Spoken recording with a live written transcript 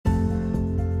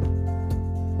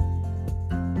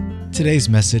Today's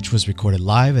message was recorded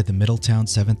live at the Middletown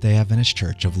Seventh-day Adventist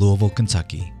Church of Louisville,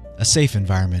 Kentucky, a safe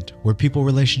environment where people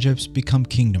relationships become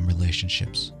kingdom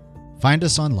relationships. Find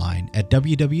us online at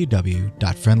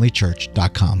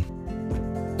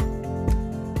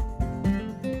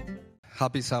www.friendlychurch.com.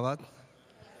 Happy Sabbath.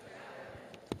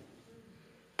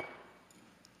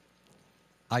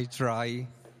 I try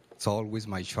talk with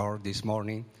my church this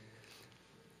morning.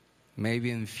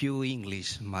 Maybe in few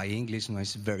English. My English no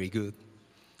is very good.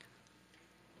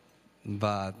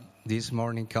 But this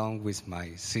morning come with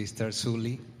my sister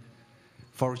Sully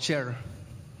for share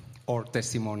our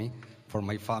testimony for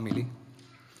my family.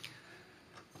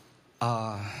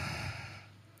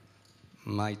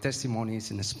 My testimony is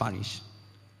in Spanish.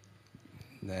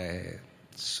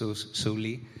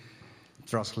 Sully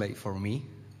translate for me,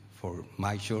 for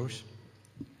my church.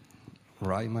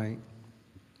 Right, my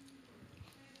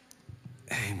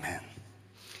Amen.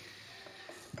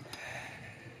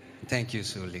 Thank you,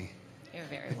 Sully. You're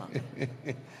very welcome.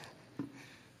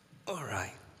 All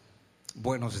right.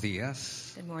 Buenos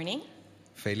días. Good morning.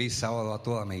 Feliz sábado a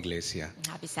toda mi iglesia.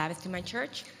 Happy Sabbath to my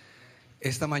church.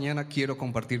 Esta mañana quiero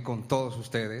compartir con todos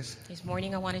ustedes This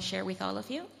morning I want to share with all of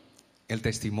you el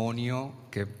testimonio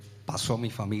que pasó mi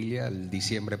familia el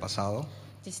diciembre pasado.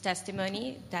 this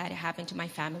testimony that happened to my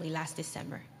family last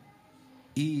December.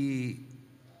 Y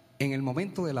en el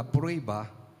momento de la prueba,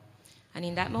 And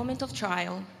in that moment of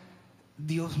trial,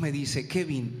 Dios me dice,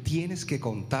 Kevin, tienes que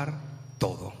contar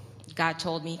todo. God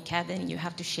told me, Kevin, you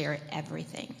have to share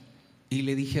everything. Y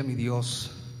le dije a mi Dios,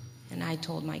 And I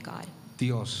told my God,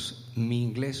 Dios, mi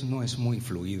inglés no es muy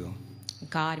fluido.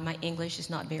 God, my English is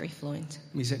not very fluent.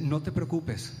 Me dice, no te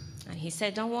preocupes, And he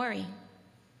said, don't worry,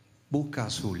 busca a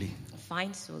Sully.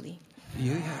 find Sully. Y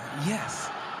yo dije, yes.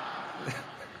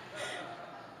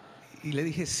 Y le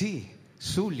dije, sí,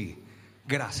 Sully,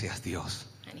 gracias Dios.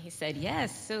 And he said,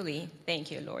 yes, Sully,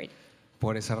 thank you, Lord.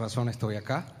 Por esa razón estoy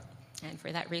acá, And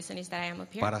for that reason is that I am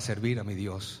up here para servir a mi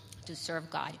Dios to serve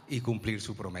God y cumplir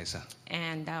su promesa.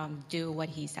 and do what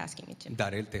he's asking me to.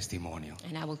 Daré el testimonio.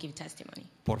 And I will give testimony.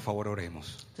 Por favor,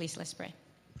 oremos. Please, let's pray.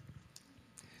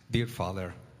 Dear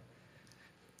Father,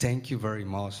 thank you very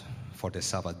much for the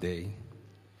Sabbath day.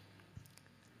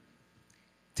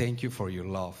 Thank you for your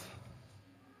love.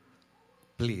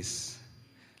 Please,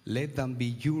 let them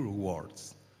be your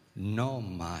words, not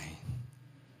mine.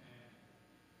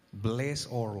 Bless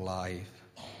our life.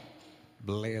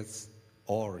 Bless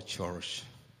our church.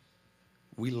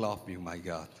 We love you, my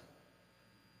God.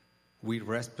 We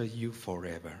respect you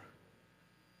forever.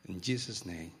 In Jesus'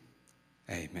 name,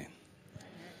 amen.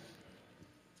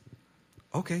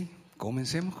 Ok,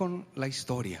 comencemos con la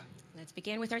historia. Let's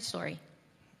begin with our story.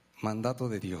 Mandato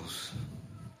de Dios.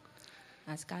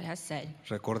 As God has said,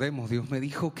 Recordemos, Dios me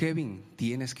dijo, Kevin,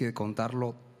 tienes que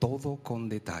contarlo todo con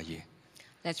detalle.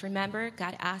 let's remember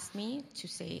God asked me to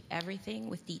say everything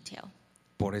with detail.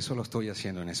 Por eso lo estoy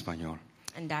haciendo en español.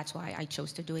 And that's why I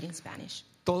chose to do it in Spanish.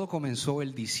 Todo comenzó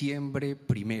el diciembre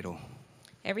 1.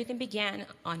 Everything began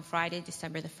on Friday,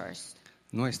 December the 1st.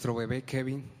 Nuestro bebé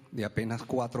Kevin, de apenas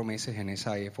 4 meses en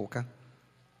esa época.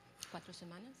 4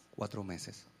 semanas. 4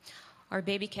 meses. Our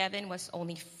baby Kevin was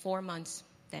only 4 months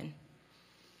then.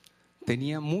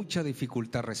 Tenía mucha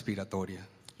dificultad respiratoria.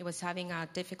 He was having a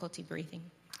difficulty breathing.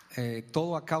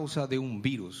 Todo a causa de un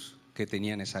virus que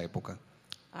tenía en esa época.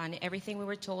 And everything we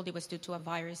were told it was due to a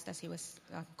virus that he was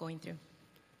going through.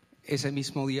 Ese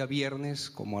mismo día viernes,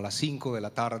 como a las 5 de la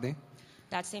tarde,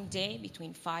 That same day,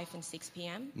 between 5 and 6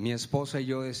 p.m., mi esposa y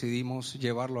yo decidimos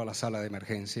llevarlo a la sala de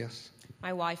emergencias,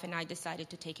 my wife and I decided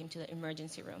to take him to the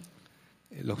emergency room,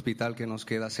 el hospital que nos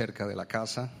queda cerca de la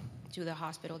casa, to the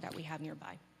hospital that we have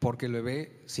nearby. porque el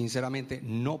bebé sinceramente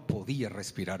no podía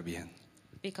respirar bien.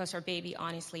 Because our baby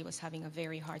honestly was having a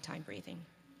very hard time breathing.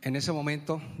 En ese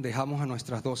momento dejamos a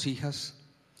nuestras 2 hijas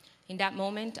In that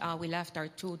moment, we left our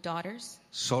 2 daughters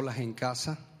solas en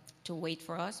casa to wait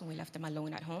for us, and we left them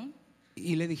alone at home.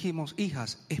 y le dijimos,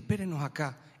 hijas, espérenos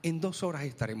acá, en 2 horas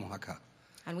estaremos acá.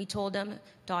 And we told them,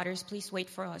 daughters, please wait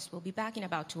for us. We'll be back in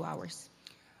about 2 hours.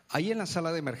 Ahí en la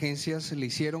sala de emergencias le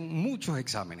hicieron muchos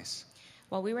exámenes.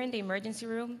 While we were in the emergency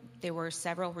room, there were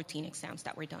several routine exams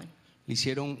that were done. Le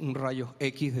hicieron un rayo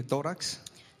X de tórax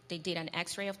They did an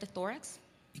x-ray of the thorax.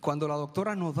 y cuando la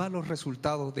doctora nos da los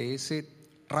resultados de ese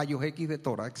rayo X de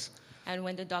tórax, And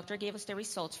when the doctor gave us the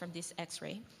results from this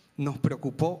x-ray, nos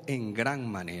preocupó en gran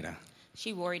manera,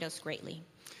 she worried us greatly,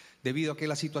 debido a que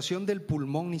la situación del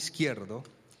pulmón izquierdo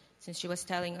since she was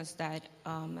telling us that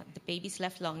the baby's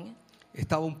left lung,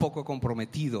 estaba un poco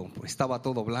comprometido, estaba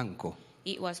todo blanco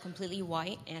it was completely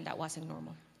white, and that wasn't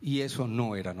normal. y eso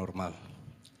no era normal.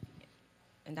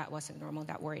 And that wasn't normal.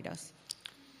 That worried us.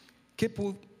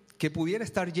 que pudiera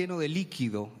estar lleno de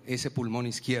líquido ese pulmón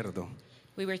izquierdo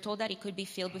We were told that it could be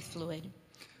filled with fluid,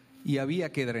 y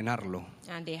había que drenarlo.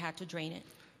 and they had to drain it.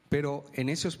 Pero en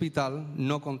ese hospital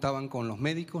no contaban con los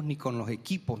médicos ni con los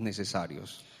equipos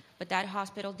necesarios. But that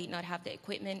hospital did not have the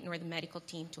equipment nor the medical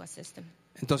team to assist him.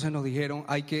 Entonces nos dijeron,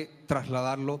 hay que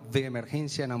trasladarlo de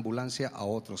emergencia en ambulancia a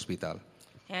otro hospital.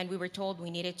 And we were told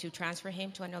we needed to transfer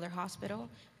him to another hospital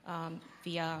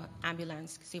via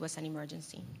ambulance because it was an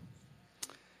emergency.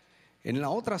 En la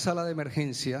otra sala de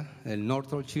emergencia, el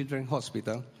Northern Children's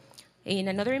Hospital, In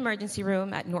another emergency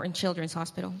room at Norton Children's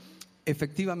Hospital,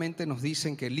 efectivamente nos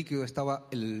dicen que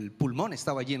el pulmón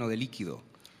estaba lleno de líquido,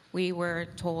 we were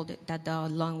told that the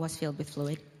lung was filled with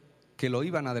fluid, que lo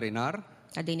iban a drenar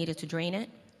that they needed to drain it,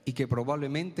 y que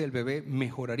probablemente el bebé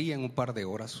mejoraría en un par de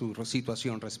horas su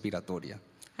situación respiratoria.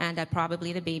 and that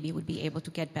probably the baby would be able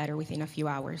to get better within a few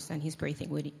hours and his breathing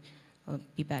would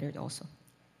be better also.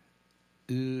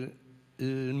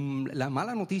 La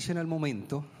mala noticia en el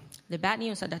momento The bad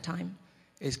news at that time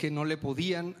es que no le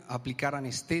podían aplicar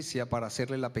anestesia para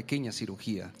hacerle la pequeña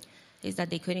cirugía is that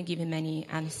they couldn't give him any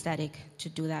anesthetic to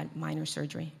do that minor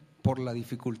surgery por la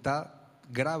dificultad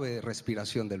grave de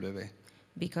respiración del bebé.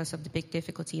 because of the big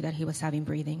difficulty that he was having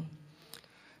breathing.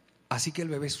 Así que el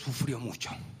bebé sufrió mucho.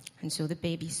 And so the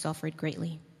baby suffered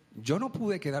greatly. Yo no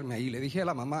pude quedarme ahí. Le dije a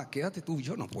la mamá, quédate tú,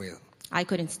 yo no puedo. I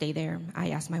couldn't stay there.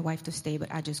 I asked my wife to stay, but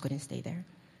I just couldn't stay there.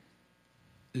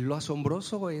 Lo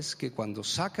asombroso es que cuando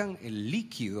sacan el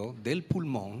líquido del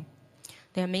pulmón,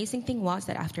 The amazing thing was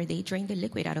that after they drained the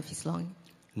liquid out of his lung,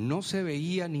 no se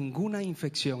veía ninguna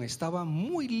infección. Estaba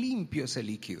muy limpio ese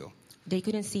líquido. they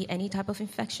couldn't see any type of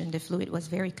infection. The fluid was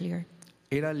very clear.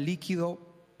 Era líquido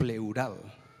pleural.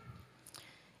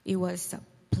 It was a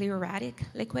pleuratic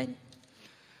liquid.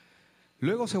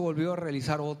 Luego se volvió a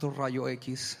realizar otro rayo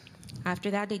X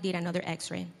After that, they did another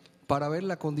x-ray para ver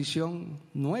la condición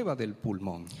nueva del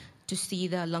pulmón. to see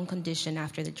the lung condition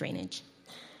after the drainage.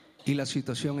 Y la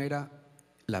situación era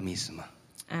la misma.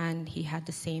 And he had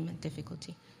the same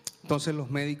difficulty. Entonces los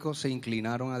médicos se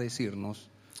inclinaron a decirnos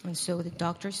And so the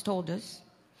doctors told us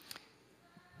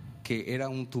que era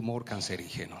un tumor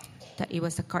cancerígeno, that it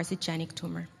was a carcinogenic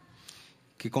tumor.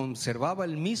 que conservaba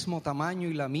el mismo tamaño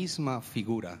y la misma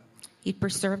figura. It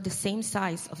preserved the same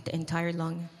size of the entire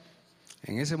lung.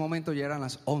 En ese momento ya eran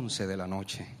las 11 de la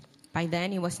noche. By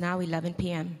then, it was now 11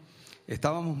 p.m.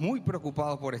 Estábamos muy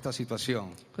preocupados por esta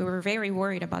situación We were very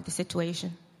worried about the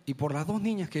situation, y por las dos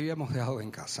niñas que habíamos dejado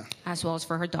en casa. as well as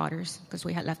for her daughters, because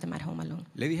we had left them at home alone.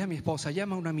 Le dije a mi esposa,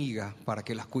 llama a una amiga para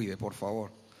que las cuide, por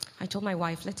favor. I told my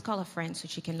wife, let's call a friend so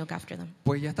she can look after them,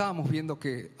 Pues ya estábamos viendo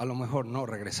que a lo mejor no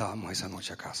regresábamos esa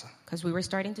noche a casa. because we were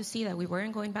starting to see that we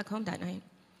weren't going back home that night.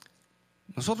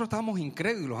 Nosotros estábamos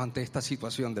incrédulos ante esta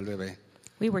situación del bebé.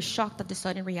 We were shocked at the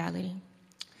sudden reality.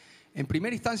 En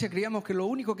primera instancia creíamos que lo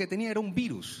único que tenía era un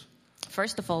virus.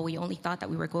 First of all, we only thought that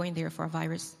we were going there for a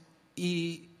virus.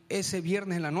 Y ese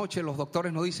viernes en la noche los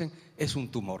doctores nos dicen, es un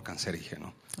tumor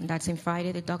cancerígeno. And that same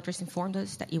Friday, the doctors informed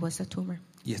us that it was a tumor,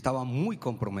 Y estaba muy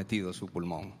comprometido su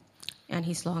pulmón. and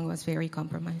his lung was very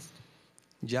compromised.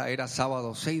 Ya era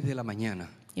sábado 6 de la mañana.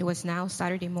 It was now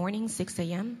Saturday morning, 6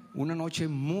 a.m. Una noche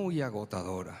muy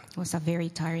agotadora. It was a very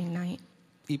tiring night.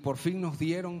 Y por fin nos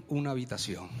dieron una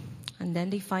habitación And then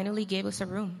they finally gave us a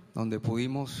room. donde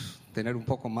pudimos tener un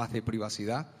poco más de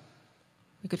privacidad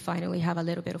We could finally have a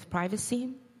little bit of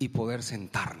privacy, y poder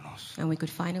sentarnos. and we could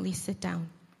finally sit down.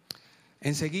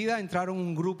 Enseguida entraron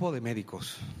un grupo de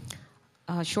médicos,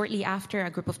 Shortly after, a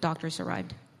group of doctors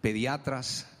arrived.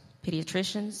 pediatras,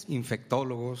 Pediatricians,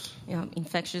 infectólogos,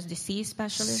 infectious disease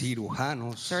specialists,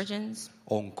 cirujanos, surgeons,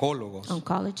 oncólogos.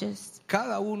 oncologists.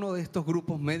 Cada uno de estos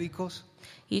grupos médicos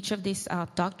Each of these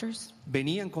doctors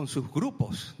venían con sus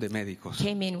grupos de médicos.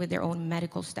 came in with their own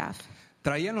medical staff.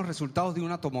 Traían los resultados de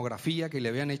una tomografía que le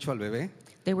habían hecho al bebé.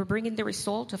 They were bringing the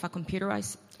result of a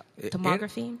computerized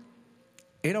tomography.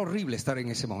 Era horrible estar en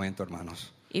ese momento,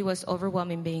 hermanos. It was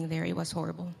overwhelming being there. It was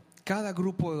horrible. Cada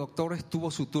grupo de doctores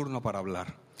tuvo su turno para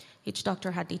hablar. Each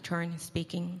doctor had their turn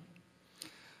speaking.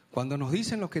 Cuando nos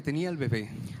dicen lo que tenía el bebé,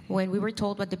 When we were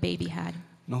told what the baby had,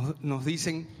 nos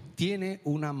dicen, tiene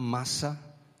una masa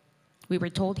we were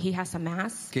told he has a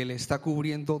mass que le está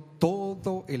cubriendo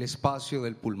todo el espacio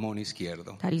del pulmón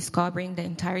izquierdo. that is covering the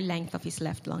entire length of his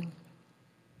left lung.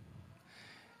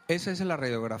 Esa es la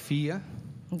radiografía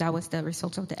That was the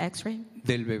result of the x-ray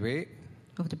del bebé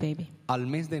of the baby al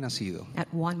mes de nacido. at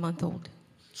 1 month old.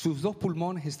 Sus dos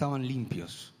pulmones estaban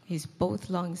limpios. His both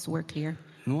lungs were clear.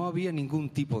 No había ningún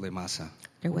tipo de masa.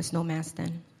 There was no mass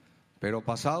then. Pero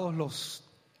pasados los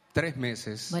 3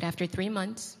 meses, But after 3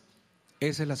 months,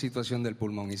 Esa es la situación del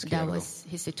pulmón That izquierdo. was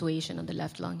his situation on the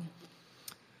left lung.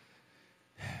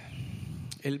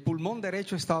 El pulmón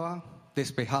derecho estaba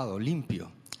despejado,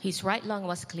 limpio. His right lung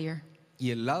was clear,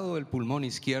 Y el lado del pulmón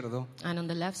izquierdo, and on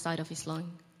the left side of his lung,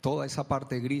 toda esa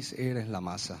parte gris era la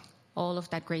masa. all of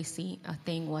that gray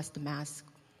thing was the mass.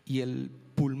 Y el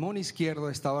pulmón izquierdo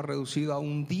estaba reducido a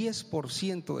un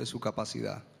 10% de su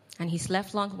capacidad. And his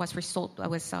left lung was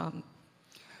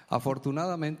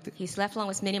Afortunadamente,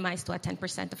 minimized to a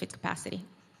 10% of its capacity.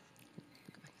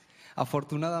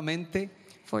 Fortunadamente,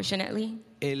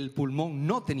 el pulmón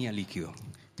no tenía líquido.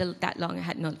 That lung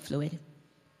had no fluid.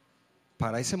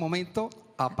 Para ese momento,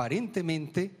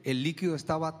 aparentemente, el líquido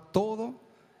estaba todo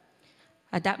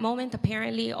At that moment,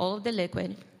 apparently, all of the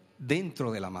liquid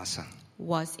dentro de la masa.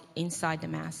 was inside the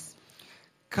mass.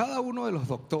 Cada uno de los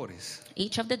doctores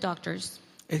Each of the doctors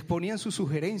exponían sus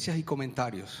sugerencias y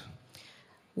comentarios,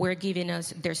 were giving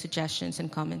us their suggestions and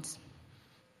comments,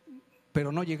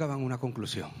 pero no llegaban a una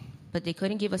conclusión. but they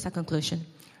couldn't give us a conclusion.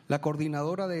 La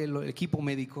coordinadora del equipo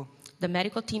médico The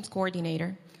medical team's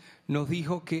coordinator nos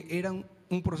dijo que era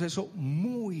un proceso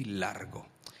muy largo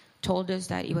told us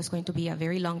that it was going to be a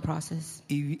very long process,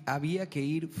 y había que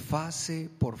ir fase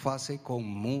por fase con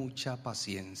mucha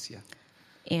paciencia.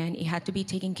 and it had to be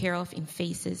taken care of in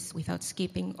phases without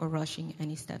skipping or rushing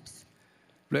any steps.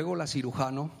 Luego la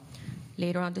cirujano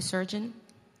Later on, the surgeon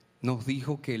nos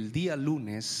dijo que el día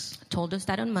lunes, told us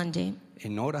that on Monday,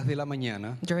 en horas de la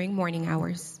mañana, during morning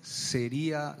hours,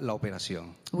 sería la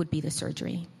operación. would be the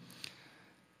surgery.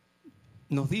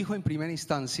 Nos dijo en primera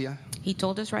instancia He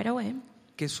told us right away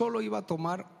que solo iba a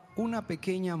tomar una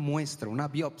pequeña muestra, una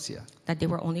biopsia, that they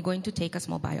were only going to take a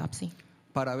small biopsy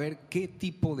para ver qué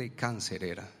tipo de cáncer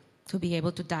era, to be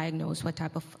able to diagnose what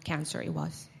type of cancer it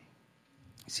was,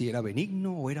 si era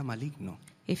benigno o era maligno.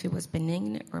 if it was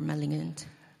benign or malignant.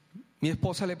 Mi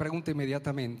esposa le pregunta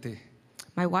inmediatamente,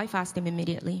 My wife asked him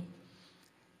immediately,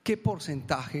 ¿qué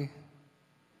porcentaje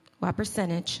what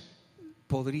percentage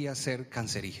podría ser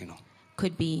cancerígeno?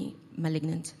 could be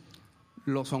malignant?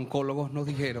 Los oncólogos nos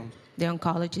dijeron The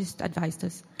oncologist advised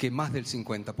us que más del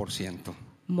 50%.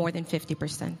 more than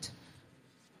 50%.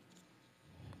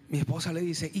 Mi esposa le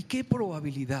dice, ¿y qué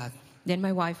probabilidad Then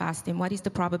my wife asked him, what is the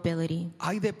probability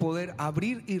hay de poder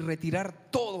abrir y retirar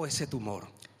todo ese tumor?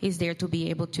 is there to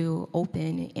be able to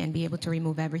open and be able to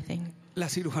remove everything? La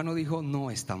cirujano dijo,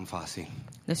 no es tan fácil,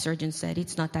 The surgeon said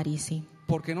it's not that easy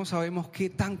porque no sabemos qué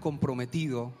tan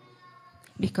comprometido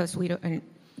because we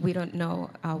don't know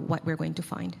what we're going to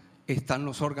find. están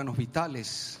los órganos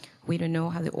vitales We don't know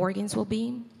how the organs will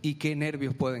be y qué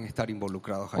nervios pueden estar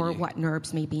involucrados or allí. what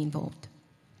nerves may be involved.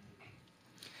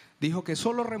 Dijo que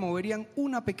solo removerían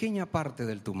una pequeña parte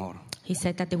del tumor. He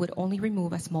said that they would only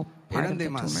remove a small part Eran of the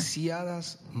tumor.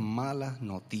 demasiadas malas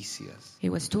noticias, It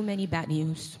was too many bad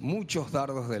news. muchos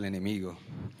dardos del enemigo.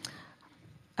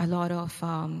 A lot of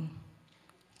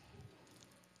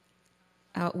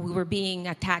we were being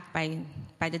attacked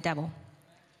by the devil.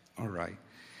 All right.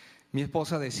 Mi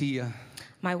esposa decía,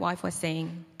 My wife was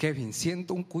saying, Kevin,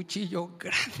 siento un cuchillo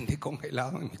grande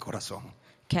congelado en mi corazón,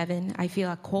 Kevin, I feel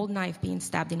a cold knife being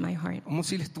stabbed in my heart, como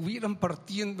si le estuvieran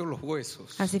partiendo los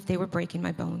huesos. as if they were breaking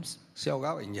my bones. Se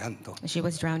ahogaba en llanto. She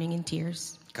was drowning in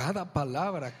tears. Cada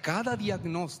palabra, cada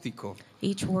diagnóstico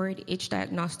Each word, each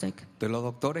diagnostic de los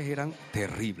doctores eran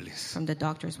terribles. from the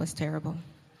doctors was terrible.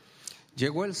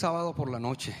 Llegó el sábado por la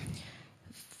noche.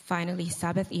 Finally,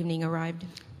 Sabbath evening arrived.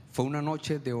 Fue una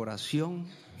noche de oración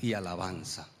y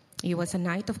alabanza. It was a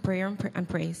night of prayer and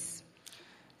praise.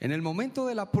 En el momento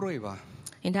de la prueba,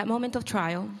 In that moment of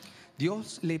trial,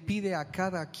 Dios le pide a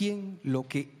cada quien lo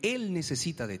que Él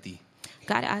necesita de ti.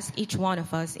 God asked each one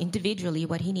of us individually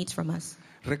what He needs from us.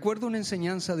 Recuerdo una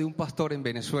enseñanza de un pastor en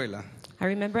Venezuela I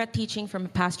remember a teaching from a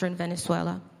pastor in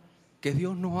Venezuela que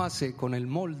Dios nos hace con el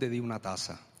molde de una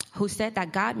taza. who said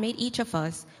that God made each of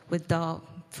us with the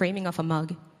framing of a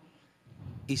mug.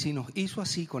 Y si nos hizo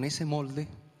así con ese molde,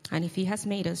 And if He has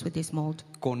made us with this mold,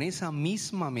 con esa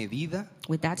misma medida,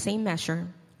 with that same measure,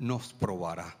 nos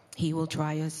probará. He will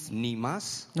try us. Ni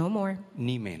más No more,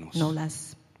 ni menos. no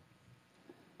less.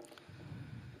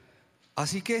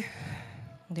 Así que,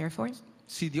 Therefore,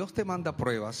 si Dios te manda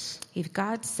pruebas, if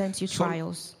God sends you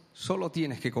trials, solo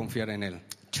tienes que confiar en Él.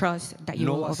 trust that you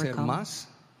No will va a ser overcome. más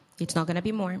It's not going to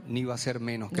be more, ni va a ser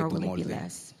menos que nor tu will it be molde.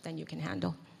 less than you can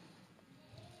handle.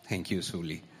 Thank you,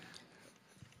 Zully.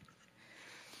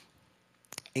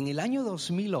 En el año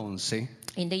 2011,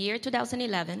 In the year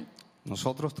 2011,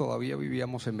 nosotros todavía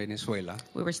vivíamos en Venezuela.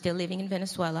 we were still living in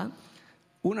Venezuela.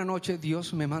 Una noche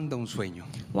Dios me manda un sueño.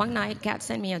 One night, God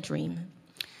sent me a dream.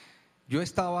 Yo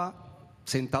estaba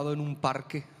sentado en un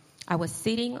parque I was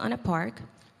sitting on a park.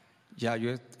 Ya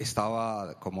yo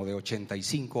estaba como de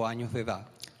 85 años de edad.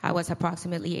 I was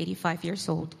approximately 85 years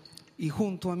old. Y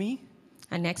junto a mí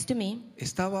And next to me,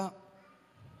 estaba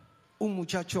un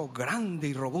muchacho grande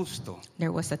y robusto.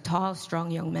 there was a tall, strong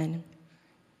young man.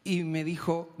 Y me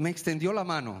extendió la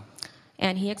mano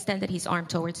And he extended his arm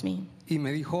towards me. y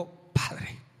me dijo,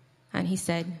 Padre, And he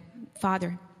said,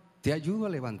 Father, te ayudo a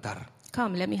levantar.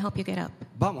 come, let me help you get up.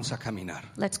 Vamos a caminar.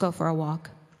 Let's go for a walk.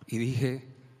 Y dije,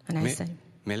 And I said,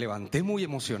 me levanté muy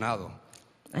emocionado.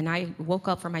 and I woke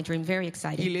up from my dream very Y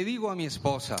excited. le digo a mi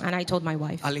esposa, And I told my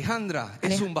wife, Alejandra,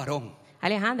 es un varón.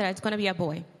 Alejandra, it's going to be a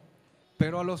boy.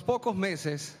 Pero a los pocos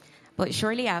meses, But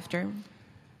shortly after,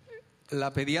 la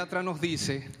pediatra nos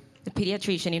dice, the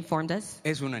pediatrician informed us,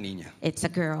 es una niña. it's a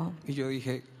girl. Y yo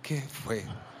dije, ¿qué fue?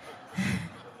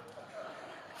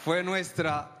 Fue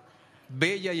nuestra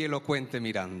bella y elocuente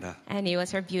Miranda. And it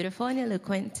was her beautiful and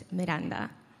eloquent Miranda.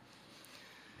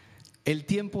 El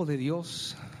tiempo de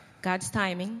Dios God's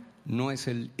timing, no es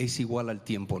igual al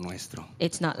tiempo nuestro.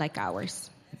 it's not like ours.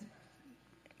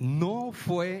 No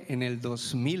fue en el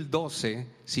 2012,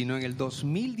 sino en el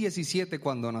 2017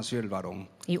 cuando nació el varón.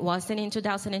 It wasn't in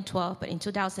 2012, but in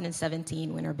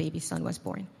 2017 when our baby son was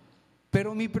born.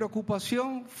 Pero mi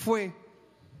preocupación fue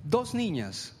 2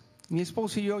 niñas. Mi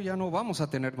esposo y yo ya no vamos a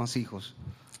tener más hijos.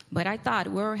 But I thought,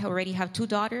 we already have 2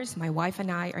 daughters. My wife and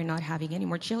I are not having any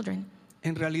more children.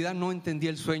 En realidad no entendí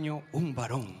el sueño, un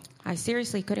varón. I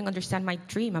seriously couldn't understand my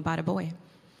dream about a boy.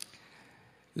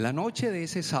 La noche de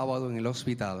ese sábado en el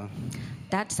hospital,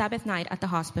 That Sabbath night at the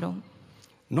hospital,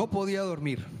 no podía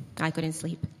dormir. I couldn't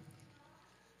sleep.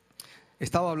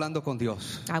 Estaba hablando con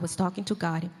Dios I was talking to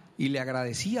God, y le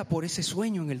agradecía por ese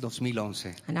sueño en el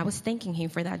 2011. and I was thanking Him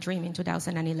for that dream in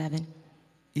 2011.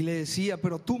 Y le decía,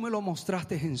 pero tú me lo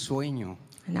mostraste en sueño.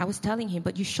 And I was telling Him,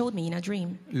 but you showed me in a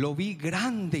dream. Lo vi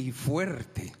grande y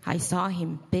fuerte I saw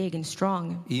Him big and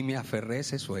strong, y me aferré a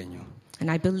ese sueño. and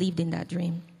I believed in that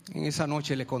dream. En esa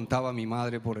noche le contaba a mi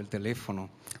madre por el teléfono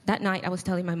That night, I was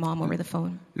telling my mom over the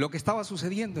phone lo que estaba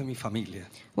sucediendo en mi familia.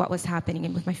 what was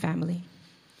happening with my family.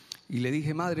 Y le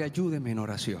dije, madre, ayúdeme en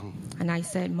oración. And I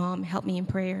said, Mom, help me in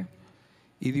prayer.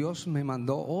 Y Dios me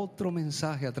mandó otro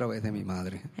mensaje a través de mi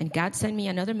madre. And God sent me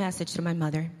another message through my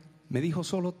mother. Me dijo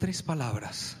solo 3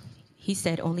 palabras. He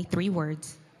said only 3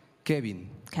 words. Kevin,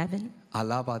 Kevin,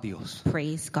 alaba a Dios.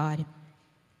 praise God.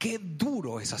 Qué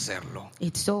duro es hacerlo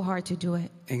It's so hard to do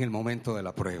it en el momento de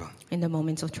la prueba. in the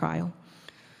moments of trial.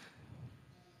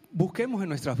 Busquemos en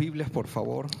nuestras Biblias, por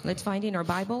favor, Let's find in our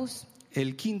Bibles,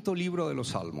 el 5º libro de los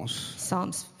Salmos,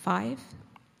 Psalms 5,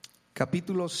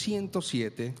 capítulo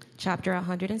 107, chapter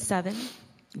 107,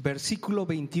 versículo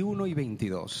 21 y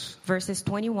 22. verses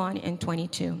 21 and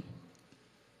 22.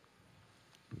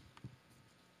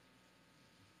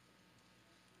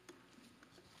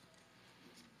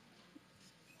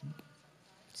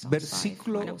 Psalms 5,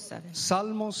 Versículo 107.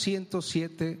 Salmo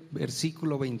 107,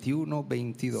 versículo 21,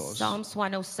 22. Psalms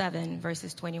 107,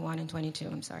 verses 21 and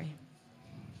 22. I'm sorry.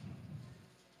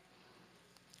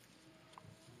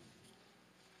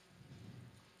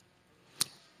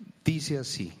 Dice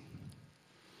así: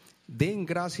 den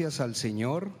gracias al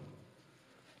Señor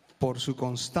por su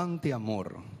constante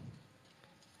amor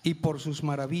y por sus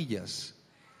maravillas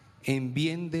en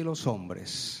bien de los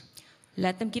hombres.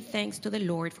 Let them give thanks to the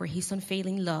Lord for His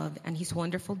unfailing love and His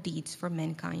wonderful deeds for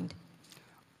mankind.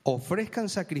 Ofrezcan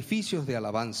sacrificios de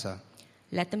alabanza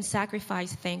Let them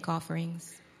sacrifice thank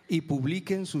offerings y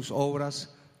publiquen sus obras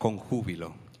con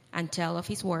júbilo. and tell of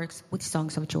His works with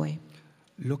songs of joy.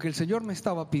 Lo que el Señor me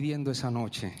estaba pidiendo esa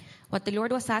noche What the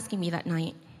Lord was asking me that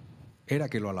night era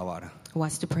que lo alabara.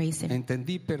 was to praise Him.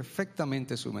 Entendí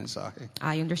perfectamente su mensaje.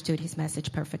 I understood His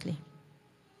message perfectly.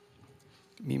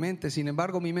 Sin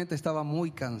embargo, mi mente estaba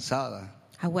muy cansada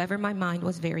However, my mind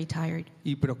was very tired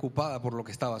y preocupada por lo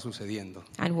que estaba sucediendo.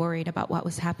 and worried about what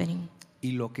was happening.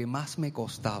 Y lo que más me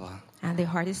costaba And the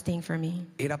hardest thing for me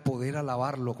era poder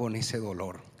alabarlo con ese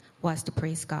dolor. was to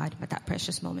praise God at that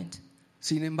precious moment.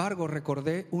 Sin embargo,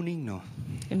 recordé un himno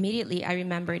Immediately, I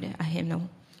remembered a hymnal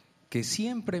que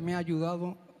siempre me ha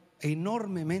ayudado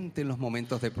enormemente en los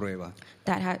momentos de prueba.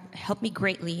 that had helped me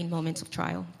greatly in moments of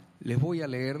trial. Les voy a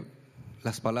leer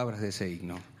las palabras de ese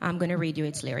himno. I'm going to read you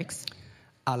its lyrics.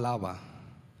 Alaba,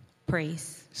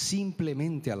 Praise.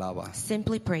 simplemente alaba.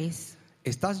 Simply praise.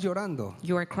 ¿Estás llorando?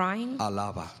 You are crying?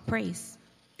 Alaba. Praise.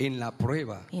 En la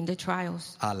prueba, In the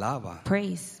trials, alaba.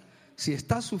 praise. Si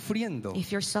estás sufriendo,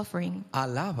 If you're suffering,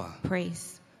 alaba.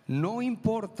 praise. No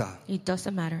importa, It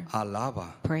doesn't matter.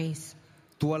 alaba. Praise.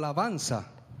 Tu alabanza,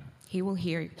 He will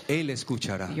hear Él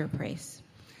escuchará. your praise.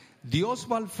 Dios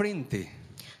va al frente,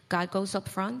 God goes up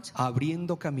front,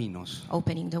 abriendo caminos,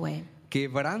 opening the way,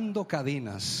 quebrando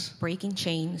cadenas, breaking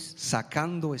chains,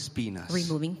 sacando espinas.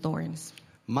 removing thorns.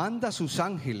 Manda a sus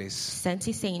ángeles Sends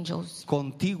his angels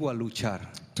contigo a luchar.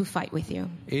 to fight with you.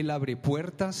 Él abre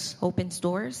puertas, Opens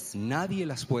doors, nadie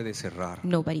las puede cerrar.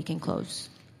 nobody can close.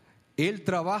 Él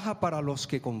trabaja para los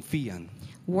que confían.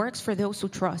 Works for those who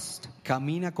trust.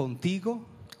 Camina contigo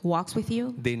Walks with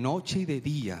you de noche y de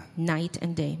día. night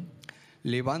and day.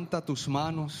 Levanta tus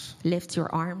manos, Lift your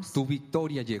arms. tu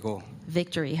victoria llegó.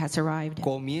 Victory has arrived.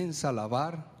 Comienza a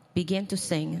alabar Begin to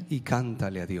sing y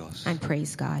cántale a Dios. and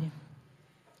praise God.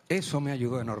 Eso me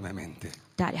ayudó enormemente.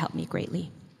 That helped me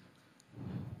greatly.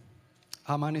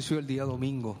 Amaneció el día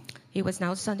domingo. It was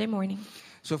now Sunday morning,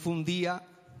 Eso fue un día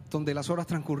donde las horas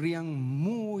transcurrían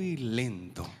muy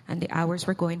lento. and the hours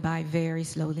were going by very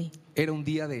slowly. Era un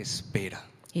día de espera,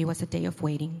 It was a day of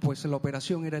waiting, pues la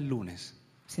operación era el lunes.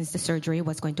 since the surgery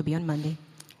was going to be on Monday.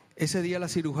 Ese día la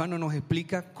cirujana nos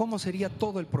explica cómo sería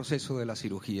todo el proceso de la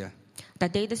cirugía.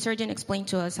 That day, the surgeon explained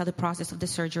to us how the process of the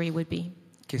surgery would be.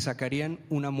 Que sacarían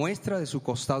una muestra de su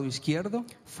costado izquierdo,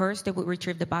 First, they would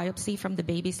retrieve the biopsy from the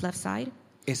baby's left side.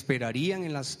 esperarían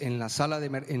en la sala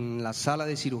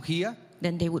de cirugía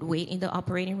Then they would wait in the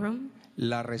operating room,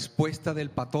 la respuesta del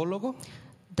patólogo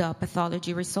the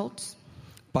pathology results,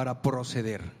 para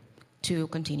proceder, to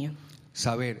continue.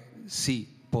 saber si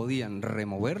podían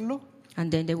removerlo And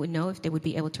then they would know if they would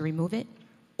be able to remove it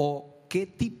o qué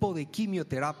tipo de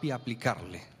quimioterapia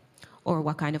aplicarle. or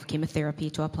what kind of chemotherapy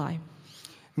to apply.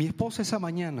 Mi esposa esa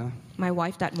mañana My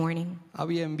wife that morning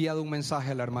había enviado un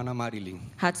mensaje a la hermana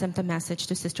Marilyn had sent a message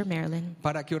to Sister Marilyn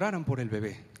para que oraran por el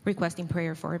bebé. requesting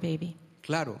prayer for a baby.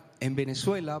 Claro, en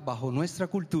Venezuela, bajo nuestra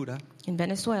cultura, In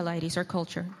Venezuela, it is our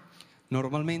culture.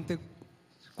 normalmente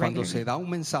cuando Regularly. se da un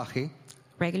mensaje,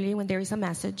 Regularly, when there is a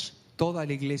message, toda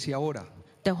la iglesia ora.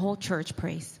 the whole church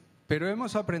prays. Pero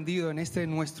hemos aprendido en este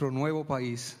nuestro nuevo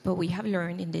país But we have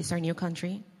learned in this, our new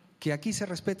country, que aquí se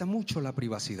respeta mucho la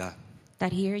privacidad.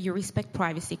 that here you respect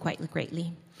privacy quite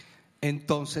greatly.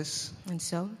 Entonces And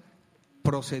so,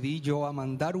 procedí yo a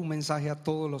mandar un mensaje a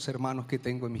todos los hermanos que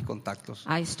tengo en mis contactos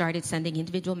I started sending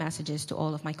individual messages to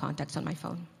all of my contacts on my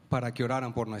phone para que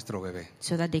oraran por nuestro bebé.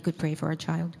 so that they could pray for our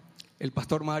child. El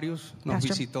pastor Marius nos Pastor.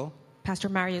 visitó Pastor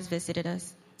Marius visited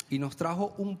us, y nos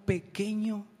trajo un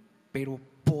pequeño pero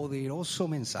poderoso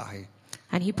mensaje.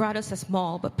 and he brought us a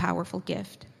small but powerful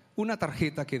gift. Una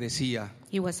tarjeta que decía: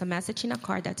 It was a message in a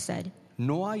card that said,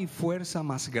 no hay fuerza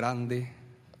más grande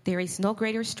 "There is no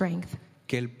greater strength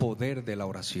que el poder de la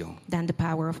oración. than the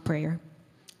power of prayer."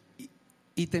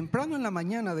 Y temprano en la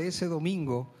mañana de ese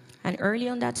domingo, And early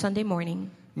on that Sunday morning,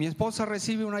 mi esposa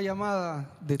recibe una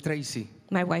llamada de Tracy.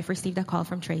 my wife received a call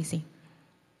from Tracy.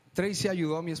 Tracy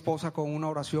ayudó a mi esposa con una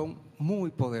oración muy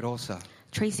poderosa,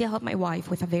 Tracy helped my wife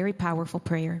with a very powerful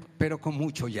prayer, pero con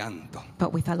mucho llanto,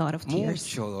 but with a lot of tears,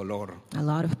 mucho dolor. a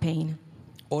lot of pain.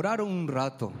 Oraron un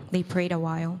rato, They prayed a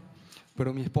while,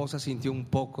 pero mi esposa sintió un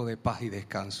poco de paz y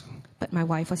descanso. but my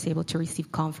wife was able to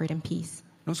receive comfort and peace.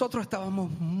 Nosotros estábamos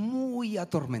muy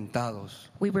atormentados.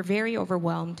 We were very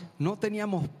overwhelmed. No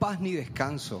teníamos paz ni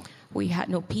descanso. We had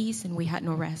no peace and we had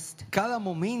no rest. Cada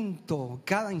momento,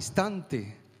 cada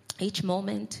instante, Each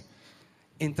moment,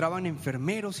 entraban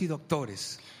enfermeros y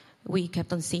doctores. we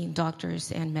kept on seeing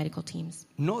doctors and medical teams.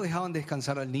 No dejaban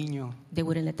descansar al niño. They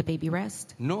wouldn't let the baby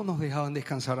rest. No nos dejaban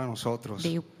descansar a nosotros.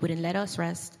 They wouldn't let us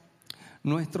rest.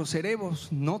 Nuestros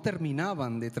cerebros no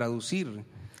terminaban de traducir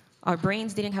Our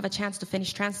brains didn't have a chance to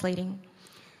finish translating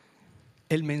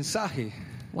el mensaje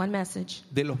one message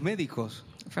de los médicos,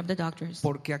 from the doctors,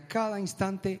 porque a cada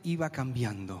instante iba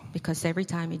cambiando. because every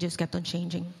time it just kept on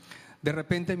changing. De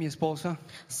repente mi esposa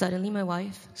Suddenly, my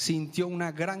wife sintió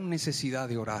una gran necesidad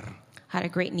de orar had a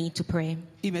great need to pray.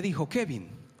 y me dijo: Kevin,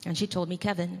 And she told me,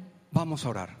 "Kevin, vamos a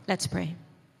orar. let's pray."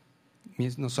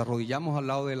 Nos arrodillamos al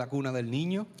lado de la cuna del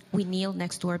niño. We kneeled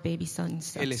next to our baby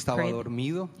son's Él estaba crib.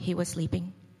 dormido He was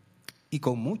sleeping. y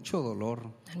con mucho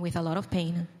dolor And with a lot of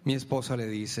pain, mi esposa le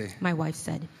dice: my wife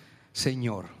said,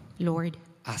 Señor, "Lord,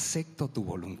 acepto tu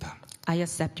voluntad. I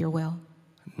accept your will.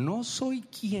 No soy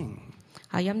quien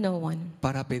I am no one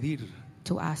para pedir,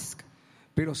 to ask.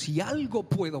 pero si algo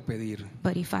puedo pedir,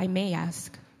 But if I may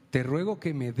ask, te ruego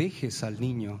que me dejes al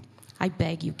niño I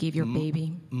beg you give your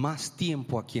baby más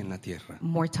tiempo aquí en la tierra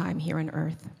more time here on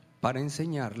earth para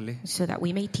enseñarle so that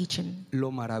we may teach him lo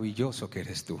maravilloso que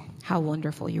eres tú. how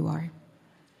wonderful you are."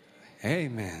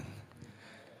 Amen.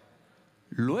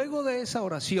 Luego de esa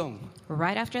oración,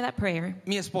 Right after that prayer,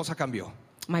 mi esposa cambió.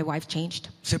 my wife changed.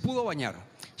 Se pudo bañar.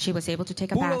 She was able to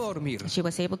take a Pudo bath. dormir. She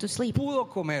was able to sleep. pudo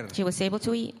comer, She was able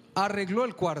to eat. arregló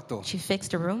el cuarto. She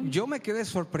fixed her room. Yo me quedé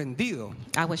sorprendido.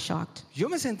 I was shocked. Yo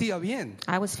me sentía bien,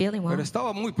 I was feeling well, pero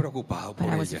estaba muy preocupado but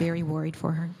por I was ella. very worried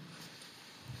for her.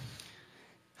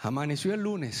 Amaneció el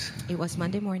lunes, It was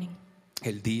Monday morning,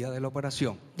 el día de la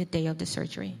operación, the day of the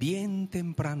surgery. bien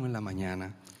temprano en la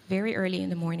mañana, Very early in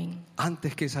the morning,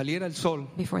 antes que saliera el sol.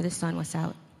 before the sun was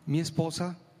out, Mi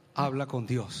esposa habla con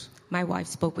Dios my wife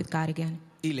spoke with God again,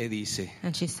 y le dice: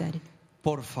 and she said,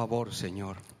 por favor,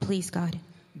 Señor, please, God,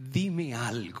 dime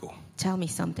algo. tell me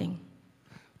something.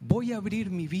 Voy a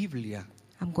abrir mi Biblia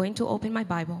I'm going to open my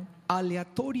Bible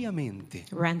aleatoriamente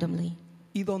randomly,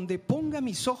 y donde ponga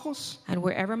mis ojos and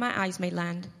wherever my eyes may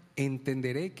land,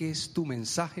 entenderé que es tu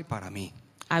mensaje para mí.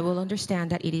 I will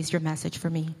understand that it is your message for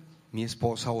me. Mi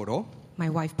esposa oró My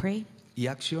wife prayed, y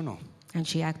accionó. and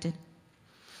she acted.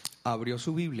 Abrió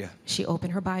su Biblia She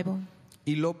opened her Bible,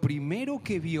 y lo primero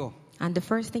que vio and the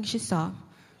first thing she saw,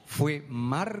 fue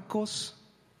Marcos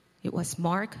it was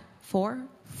Mark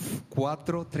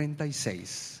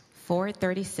 4:36.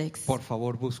 4:36. Por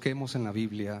favor, busquemos en la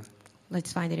Biblia.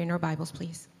 Let's find it in our Bibles,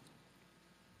 please.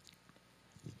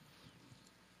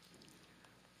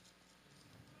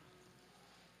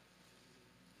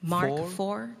 Mark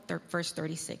 4, verse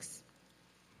 36.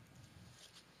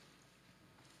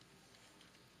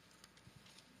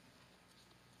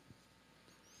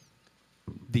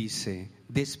 Dice: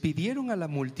 despidieron a la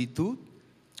multitud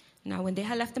Now when they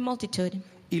had left the multitude,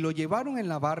 y lo llevaron en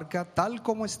la barca tal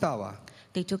como estaba.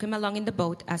 they took him along in the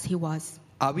boat as he was,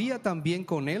 Había también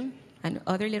con él and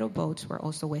other little boats were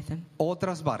also with him.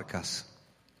 otras barcas.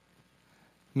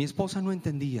 Mi esposa no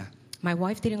entendía. My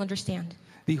wife didn't understand.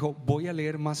 Dijo: voy a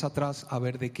leer más atrás a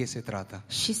ver de qué se trata.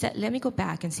 She said, let me go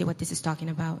back and see what this is talking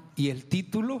about. Y el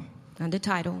título And the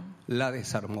title la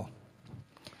desarmó.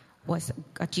 was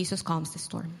Jesus Calms the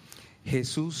Storm.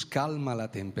 Jesús calma la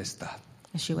tempestad.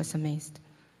 And she was amazed.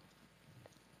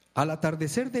 Al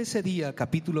atardecer de ese día,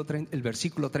 el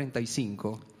versículo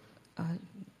 35,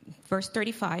 Verse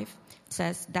 35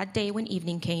 says, that day when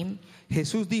evening came,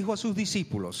 Jesús dijo a sus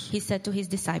discípulos: he said to his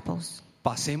disciples,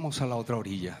 pasemos a la otra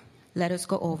orilla. let us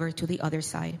go over to the other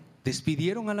side.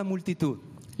 Despidieron a la multitud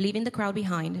Leaving the crowd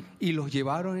behind, y los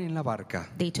llevaron en la barca,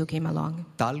 they took him along,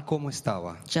 tal como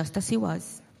estaba. just as he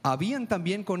was. Habían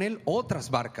también con él otras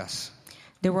barcas,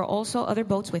 There were also other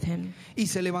boats with him. y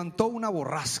se levantó una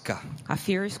borrasca A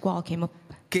fierce squall came up,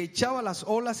 que echaba las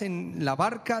olas en la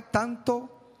barca tanto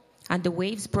and the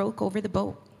waves broke over the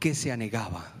boat, que se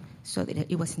anegaba. so that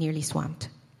it was nearly swamped.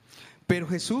 Pero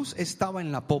Jesús estaba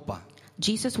en la popa,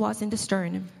 Jesus was in the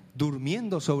stern,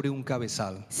 durmiendo sobre un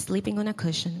cabezal. sleeping on a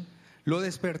cushion. Lo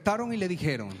despertaron y le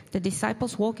dijeron: The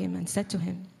disciples woke him and said to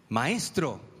him,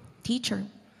 Maestro, Teacher,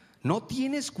 ¿no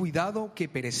tienes cuidado que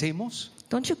perecemos?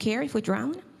 don't you care if we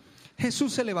drown?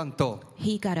 Jesús se levantó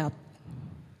He got up.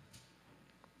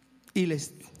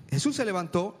 Jesús se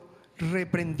levantó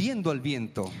reprendiendo al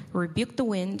viento Rebuked the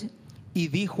wind y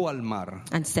dijo al mar: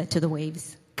 and said to the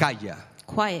waves, calla,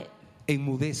 quiet,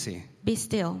 enmudece. be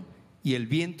still. Y el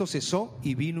viento cesó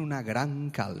y vino una gran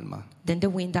calma. Then the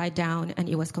wind died down and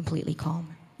it was completely calm.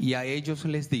 Y a ellos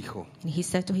les dijo: And he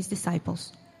said to his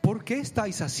disciples, ¿por qué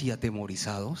estáis así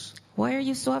atemorizados? why are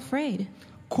you so afraid?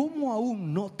 ¿Cómo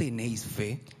aún no tenéis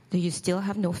fe? Do you still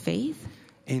have no faith?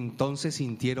 Entonces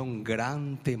sintieron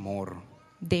gran temor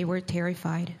They were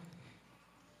terrified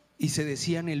y se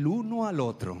decían el uno al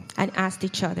otro: and asked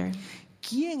each other,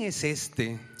 ¿quién es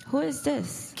este who is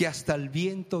this? que hasta el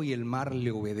viento y el mar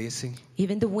le obedecen?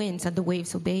 Even the winds and the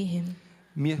waves obey him.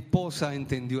 Mi esposa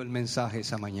entendió el mensaje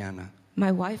esa mañana.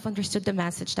 My wife understood the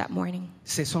message that morning.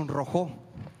 Se sonrojó,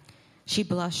 She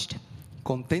blushed,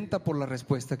 contenta por la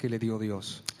respuesta que le dio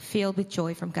Dios, filled with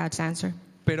joy from God's answer,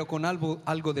 pero con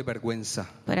algo de vergüenza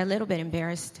but a little bit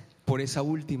embarrassed por esa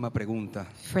última pregunta.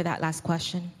 for that last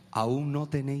question. ¿Aún no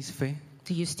tenéis fe?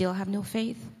 Do you still have no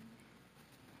faith?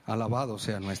 Alabado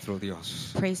sea nuestro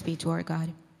Dios. Praise be to our God.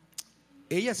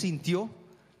 Ella sintió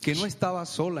que no estaba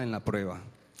sola en la prueba,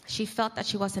 She felt that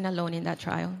she wasn't alone in that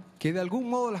trial. que de algún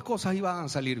modo las cosas iban a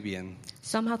salir bien.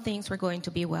 Somehow things were going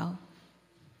to be well.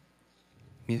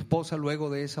 Mi esposa, luego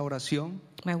de esa oración,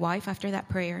 My wife, after that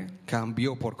prayer,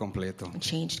 cambió por completo.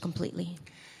 changed completely.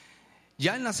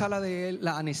 Ya en la sala de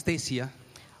la anestesia,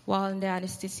 While in the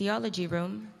anesthesiology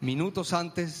room, minutos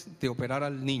antes de operar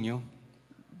al niño,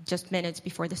 just minutes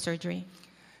before the surgery,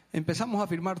 empezamos a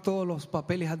firmar todos los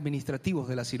papeles administrativos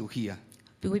de la cirugía.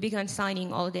 we began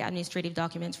signing all the administrative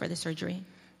documents for the surgery.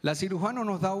 La cirujano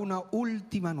nos da una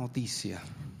última noticia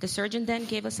The surgeon then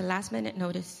gave us a last-minute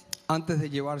notice antes de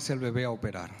llevarse al bebé a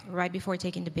operar. right before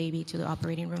taking the baby to the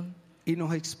operating room. Y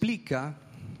nos explica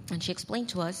And she explained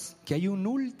to us que hay un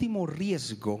último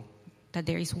riesgo that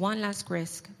there is one last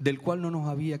risk del cual no nos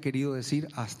había querido decir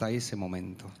hasta ese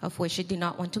momento. of which she did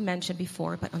not want to mention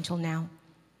before, but until now.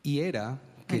 Y era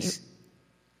que, And it-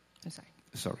 I'm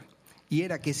sorry. y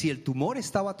era que si el tumor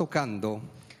estaba tocando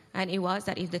And it was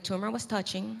that if the tumor was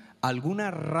touching alguna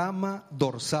rama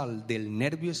dorsal del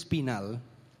nervio espinal,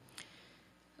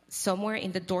 somewhere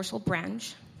in the dorsal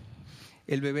branch,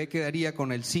 el bebé quedaría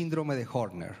con el síndrome de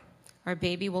Horner, our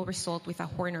baby will result with a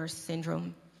Horner's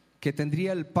syndrome. que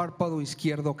tendría el párpado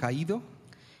izquierdo caído,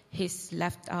 His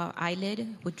left eyelid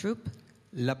would droop,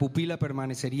 la pupila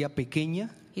permanecería pequeña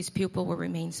his pupil will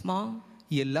remain small,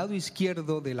 y el lado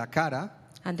izquierdo de la cara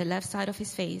and the left side of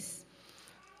his face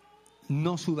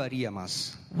no sudaría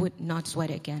más. would not sweat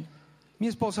again. Mi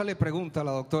esposa le pregunta a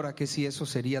la doctora que si eso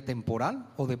sería temporal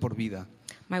o de por vida.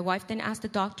 My wife then asked the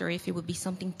doctor if it would be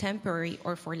something temporary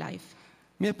or for life.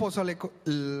 Mi esposa,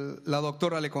 la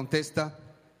doctora le contesta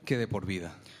que de por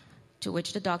vida. To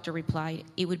which the doctor replied,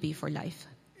 it would be for life.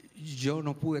 Yo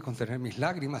no pude contener mis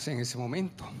lágrimas en ese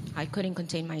momento. I couldn't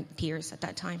contain my tears at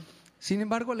that time. Sin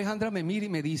embargo, Alejandra me mira y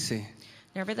me dice,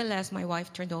 Nevertheless, my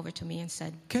wife turned over to me and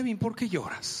said, Kevin, ¿por qué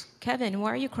lloras? Kevin, why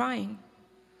are you crying?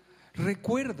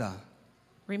 Recuerda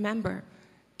Remember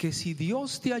que si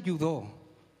Dios te ayudó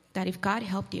that if God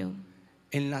helped you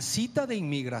en la cita de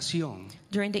inmigración,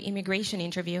 during the immigration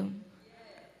interview,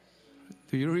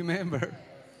 do you remember?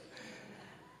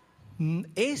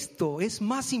 Esto es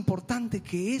más importante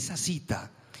que esa cita.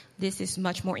 this is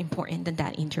much more important than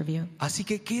that interview. Así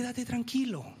que quédate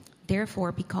tranquilo.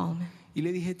 Therefore, be calm. Y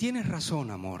le dije, tienes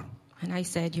razón, amor. And I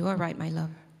said, you are right, my love.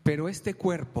 Pero este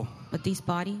cuerpo But this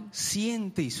body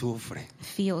siente y sufre.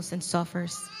 feels and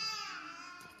suffers.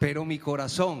 Pero mi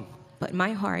corazón But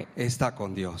my heart está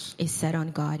con Dios. is set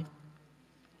on God.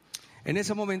 En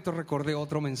ese momento recordé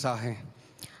otro mensaje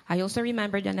I also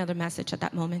remembered another message at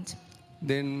that moment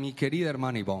de mi querida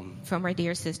hermana Ivonne. from our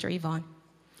dear sister Yvonne.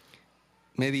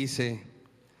 Me dice,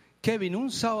 Kevin,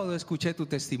 un sábado escuché tu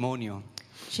testimonio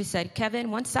She said, Kevin,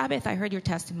 one Sabbath I heard your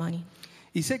testimony,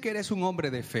 y sé que eres un hombre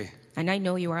de fe. and I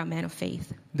know you are a man of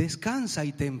faith. Descansa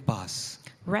y ten paz.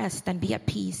 Rest and be at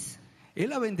peace,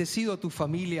 Él ha bendecido a tu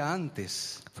familia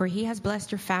antes for he has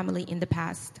blessed your family in the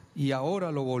past, y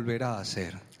ahora lo volverá a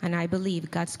hacer. and I believe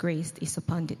God's grace is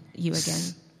upon you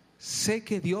again. Sé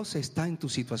que Dios está en tu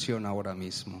situación ahora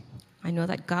mismo. I know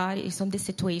that God is on this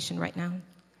situation right now.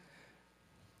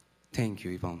 Thank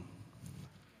you, Yvonne.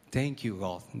 Thank you,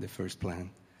 God, in the first plan.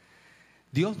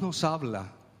 Dios nos habla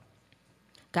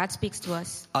God speaks to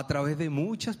us a través de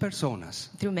muchas personas.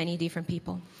 through many different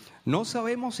people. No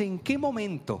sabemos en qué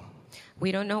momento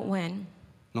We don't know when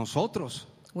nosotros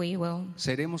we will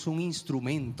seremos un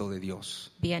instrumento de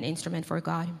Dios be an instrument for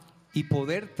God y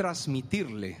poder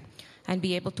transmitirle and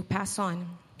be able to pass on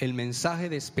el mensaje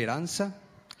de esperanza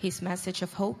his message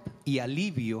of hope y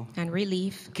alivio and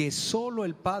relief que solo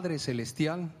el Padre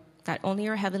Celestial that only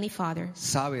our Heavenly Father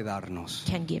sabe darnos.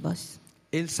 can give us.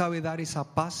 Él sabe dar esa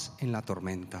paz en la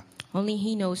tormenta. Only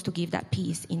He knows to give that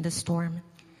peace in the storm.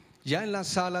 Ya en la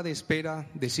sala de espera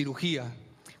de cirugía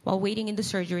While waiting in the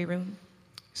surgery room,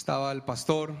 estaba el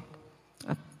pastor,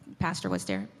 a pastor was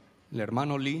there, el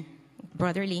hermano Lee,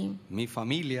 Brother Lee, mi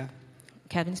familia,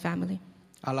 Kevin's family,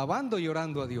 alabando y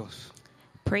orando a Dios.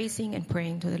 praising and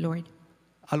praying to the Lord.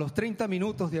 A los 30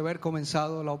 minutos de haber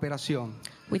comenzado la operación,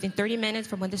 Within 30 minutes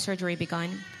from when the surgery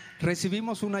began,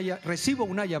 recibo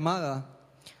una llamada.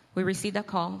 we received a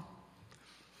call.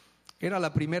 Era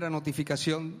la primera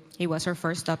notificación. It was her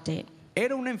first update.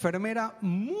 Era una enfermera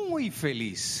muy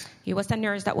feliz He was a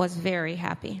nurse that was very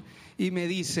happy. y me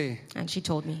dice, And she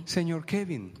told me, Señor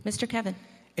Kevin, Mr. Kevin,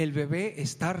 el bebé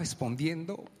está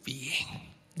respondiendo bien.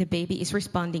 the baby is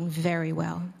responding very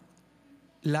well.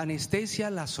 La anestesia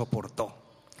la soportó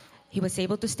He was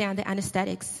able to stand the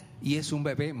anesthetics, y es un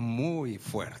bebé muy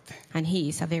fuerte. and he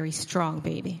is a very strong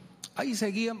baby. Ahí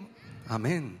seguíamos,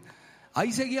 amén.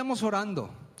 Ahí seguíamos orando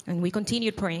And we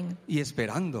continued praying y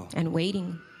esperando. and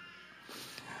waiting.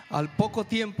 Al poco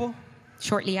tiempo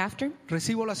Shortly after,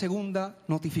 recibo la segunda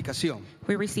notificación.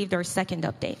 we received our second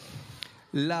update.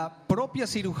 La propia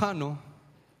cirujano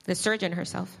The surgeon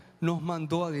herself nos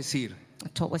mandó a decir,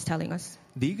 was telling us,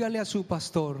 dígale a su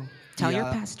pastor tell y your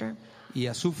a, pastor y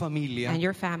a su familia and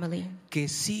your family que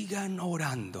sigan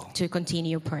orando, to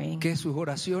continue praying. que sus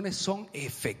oraciones son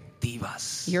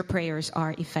efectivas. Your prayers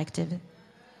are effective.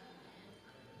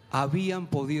 Habían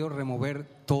podido remover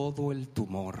todo el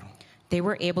tumor. They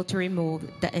were able to remove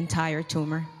the entire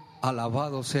tumor.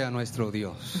 Alabado sea nuestro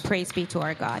Dios. Praise be to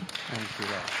our God. Thank you,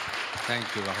 Lord.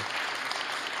 Thank you, Lord.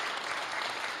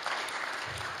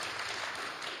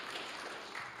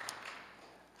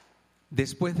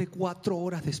 Después de 4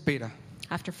 horas de espera.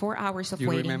 After 4 hours of You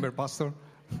waiting, remember, Pastor?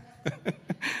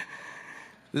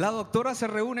 La doctora se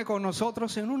reúne con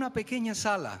nosotros en una pequeña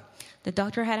sala the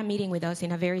doctor had a meeting with us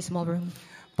in a very small room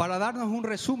para darnos un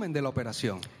resumen de la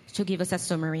operación. to give us a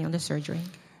summary on the surgery.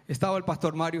 Estaba el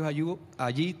pastor Mario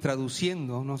allí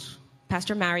traduciéndonos,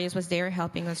 Pastor Marius was there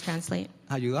helping us translate,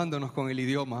 ayudándonos con el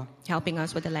idioma. helping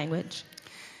us with the language.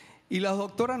 Y la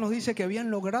doctora nos dice que habían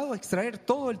logrado extraer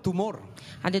todo el tumor,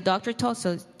 And the doctor tells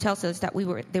us that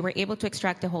they were able to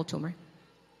extract the whole tumor,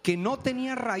 que no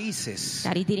tenía raíces,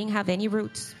 that it didn't have any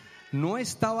roots. no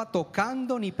estaba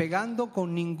tocando ni pegando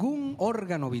con ningún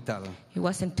órgano vital, It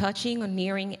wasn't touching or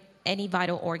nearing any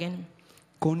vital organ,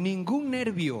 con ningún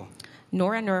nervio,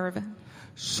 nor a nerve.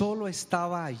 solo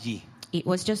estaba allí, It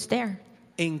was just there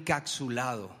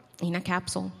encapsulado. in a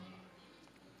capsule.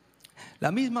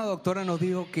 La misma doctora nos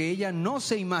dijo que ella no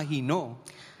se imaginó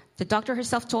The doctor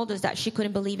herself told us that she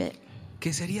couldn't believe it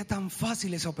que sería tan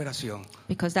fácil esa operación.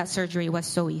 because that surgery was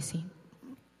so easy.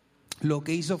 Lo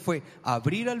que hizo fue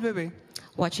abrir al bebé,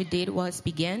 What she did was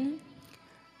begin,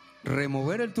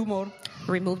 remover el tumor.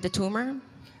 remove the tumor.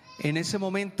 En ese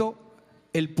momento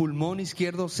el pulmón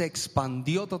izquierdo se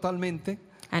expandió totalmente,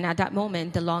 And at that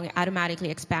moment, the lung automatically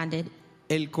expanded.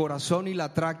 el corazón y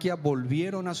la tráquea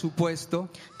volvieron a su puesto.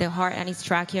 The heart and its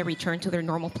trachea returned to their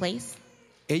normal place.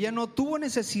 Ella no tuvo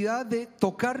necesidad de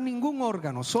tocar ningún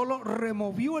órgano, solo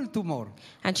removió el tumor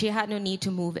And she had no need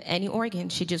to move any organ.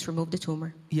 She just removed the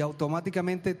tumor. y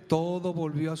automáticamente todo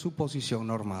volvió a su posición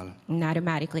normal. And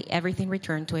automatically, everything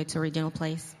returned to its original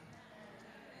place.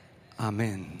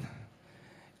 Amén.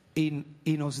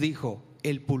 Y nos dijo,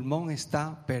 el pulmón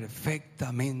está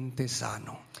perfectamente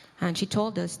sano. And she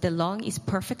told us the lung is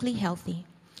perfectly healthy.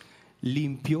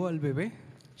 Limpió al bebé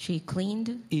She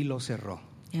cleaned y lo cerró.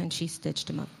 and she stitched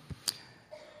him up.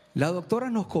 La doctora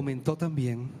nos comentó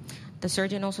también The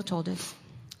surgeon also told us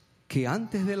que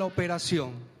antes de la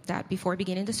operación that before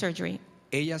beginning the surgery,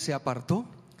 ella se apartó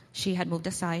she had moved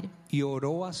aside y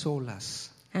oró a solas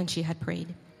and she had prayed.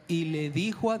 y le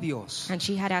dijo a Dios, And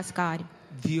she had asked God,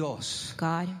 Dios,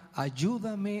 God,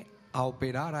 ayúdame a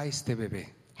operar a este bebé.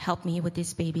 help me with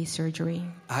this baby's surgery.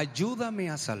 Ayúdame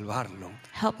a salvarlo.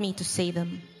 Help me to save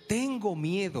them. Tengo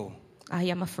miedo. I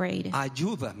am afraid.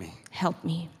 Ayúdame. Help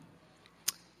me.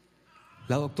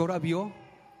 La doctora vio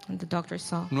And the doctor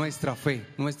saw nuestra fe,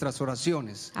 nuestras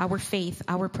oraciones our faith,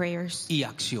 our prayers, y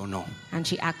accionó. and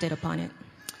she acted upon it.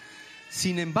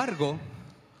 Sin embargo,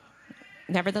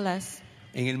 Nevertheless,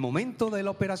 en el momento de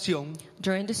la operación,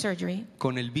 during the surgery,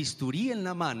 con el bisturí en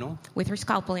la mano, with her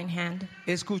scalpel in hand,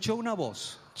 escuchó una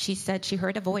voz she said she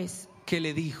heard a voice que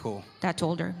le dijo, that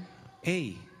told her,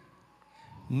 hey,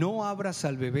 no abras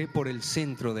al bebé por el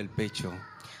centro del pecho,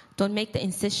 don't make the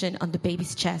incision on the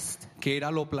baby's chest, que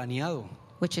era lo planeado.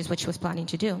 which is what she was planning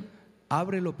to do,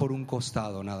 Ábrelo por un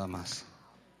costado nada más.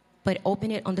 but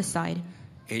open it on the side.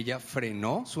 Ella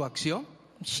frenó su acción,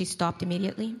 She stopped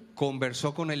immediately.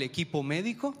 conversó con el equipo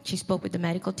médico She spoke with the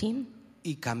medical team,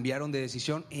 y cambiaron de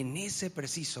decisión en ese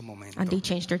preciso momento. and they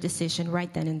changed their decision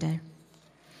right then and there.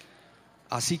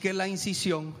 Así que la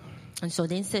incisión And so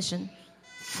the incision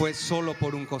fue solo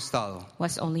por un costado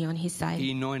was only on his side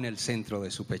y no en el centro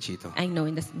de su pechito. and no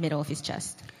in the middle of his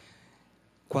chest.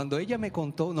 Cuando ella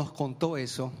nos contó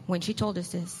eso, When she told us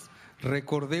this,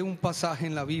 recordé un pasaje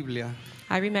en la Biblia,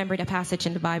 I remembered a passage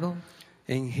in the Bible,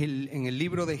 en el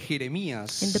libro de in the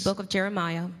Jeremías book of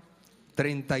Jeremiah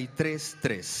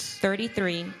 33:3,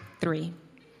 33:3,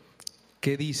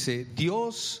 que dice,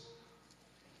 Dios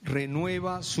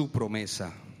renueva su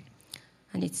promesa.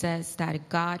 and it says that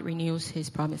God renews his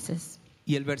promises.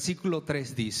 Y el versículo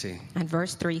 3 dice, And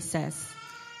verse 3 says,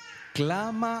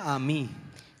 clama a mí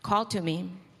call to me,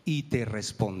 y te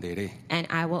responderé. and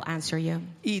I will answer you,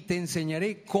 Y te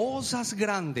enseñaré cosas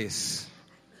grandes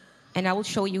and I will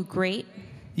show you great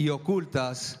y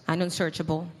ocultas and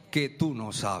unsearchable que tú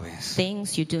no sabes.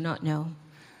 things you do not know.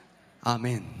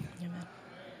 Amén. Amen.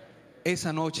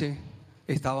 Esa noche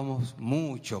estábamos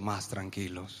mucho más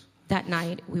tranquilos. That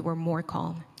night we were more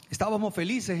calm. Estábamos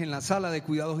felices en la sala de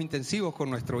cuidados intensivos con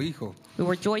nuestro hijo. We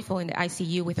were joyful in the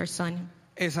ICU with our son.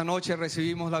 Esa noche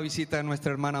recibimos la visita de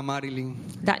nuestra hermana Marilyn.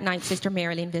 That night, Sister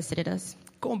Marilyn visited us.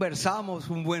 Conversamos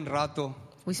un buen rato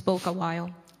We spoke a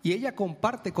while, y ella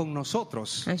comparte con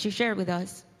nosotros and she shared with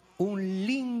us un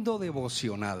lindo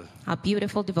devocional a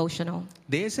beautiful devotional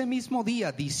de ese mismo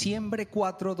día, diciembre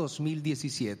 4,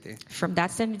 2017. from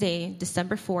that same day,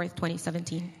 December 4th,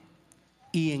 2017.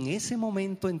 Y en ese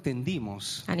momento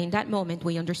entendimos And in that moment,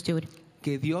 we understood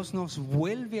que Dios nos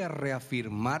vuelve a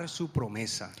reafirmar su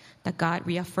promesa. that God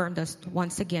reaffirmed us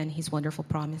once again his wonderful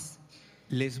promise.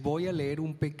 Les voy a leer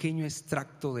un pequeño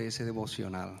extracto de ese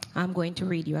devocional. I'm going to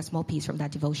read you a small piece from that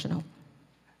devotional.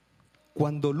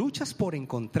 Cuando luchas por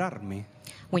encontrarme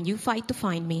When you fight to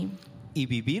find me y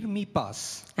vivir mi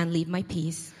paz, and leave my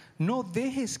peace, no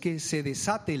dejes que se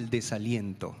desate el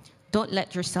desaliento. don't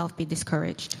let yourself be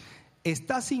discouraged.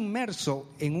 Estás inmerso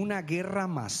en una guerra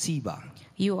masiva,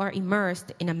 You are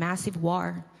immersed in a massive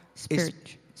war,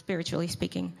 spiritually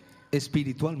speaking.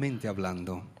 espiritualmente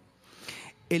hablando.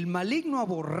 El maligno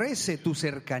aborrece tu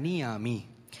cercanía a mí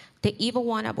The evil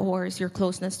one abhors your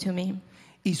closeness to me,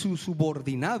 y sus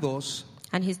subordinados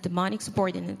and his demonic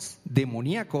subordinates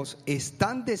demoníacos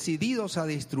están decididos a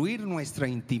destruir nuestra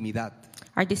intimidad.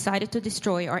 are decided to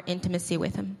destroy our intimacy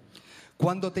with him.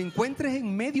 Cuando te encuentres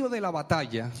en medio de la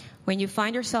batalla, When you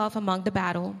find yourself among the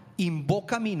battle,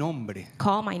 invoca mi nombre.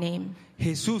 call my name.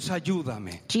 Jesús,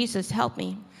 ayúdame. Jesus, help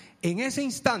me. En ese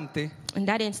instante, In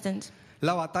that instant,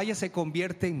 la batalla se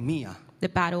convierte en mía. the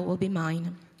battle will be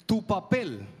mine. Tu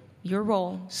papel Your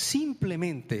role,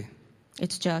 simplemente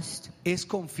it's just es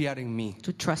confiar en mí,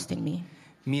 to trust in me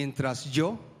mientras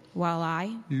yo while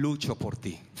I lucho por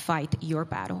ti. fight your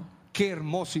battle. Qué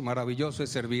hermoso y maravilloso es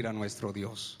servir a nuestro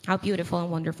Dios. How beautiful and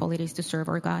wonderful it is to serve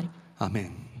our God.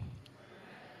 Amén.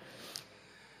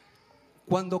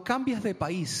 Cuando cambias de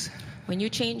país, When you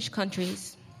change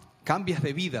countries, cambias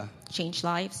de vida, change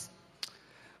lives,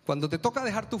 cuando te toca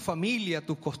dejar tu familia,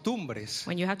 tus costumbres,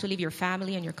 when you have to leave your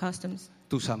family and your customs,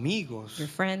 tus amigos, your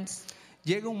friends,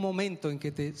 llega un momento en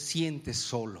que te sientes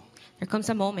solo. there comes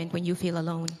a moment when you feel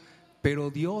alone.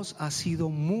 Pero Dios ha sido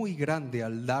muy grande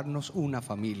al darnos una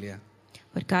familia,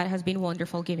 But God has been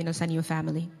wonderful giving us a new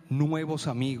family, nuevos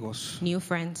amigos, new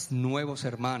friends, nuevos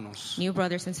hermanos, new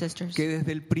brothers and sisters. que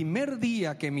desde el primer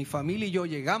día que mi familia y yo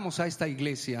llegamos a esta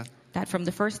iglesia, That from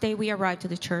the first day we arrived to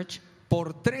the church,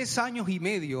 por 3 años y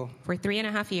medio, for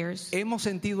 3.5 years, hemos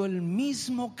sentido el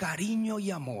mismo cariño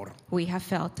y amor. we have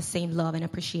felt the same love and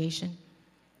appreciation.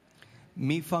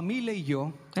 Mi familia y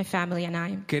yo My family and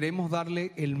I queremos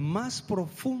darle el más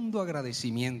profundo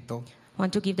agradecimiento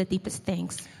want to give the deepest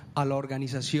thanks a la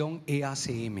organización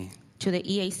EACM to the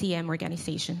EACM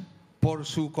organization por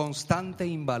su constante e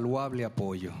invaluable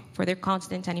apoyo. for their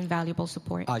constant and invaluable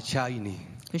support. A Shiny,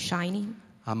 To Shiny,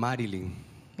 a Marilyn,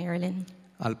 Marilyn,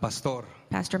 al pastor,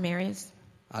 Pastor Marius,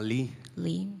 a Lee,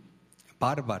 Lee,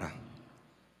 Bárbara,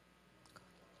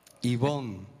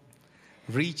 Yvonne,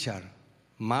 Richard,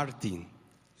 Martin,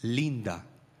 Linda,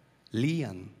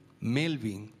 Lian,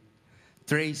 Melvin,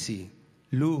 Tracy,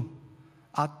 Lou,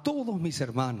 a todos mis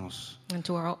hermanos and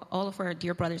to all of our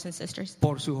dear brothers and sisters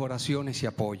por sus oraciones y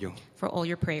apoyo. for all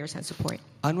your prayers and support.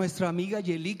 A nuestra amiga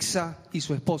Yelixa y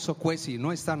su esposo Kwesi, no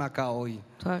están acá hoy.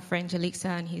 To our friend Jalixa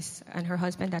and her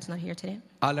husband that's not here today.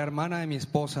 A la hermana de mi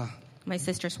esposa, My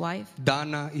sister's wife,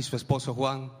 Dana y su esposo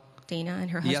Juan. Dana, and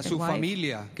her Y a husband su wife,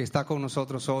 familia que está con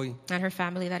nosotros hoy, and her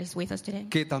family that is with us today.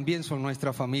 que también son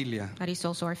nuestra familia. That is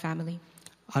also our family.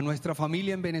 A nuestra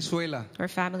familia en Venezuela, To our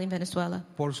family in Venezuela,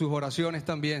 por sus oraciones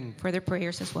también. for their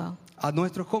prayers as well. A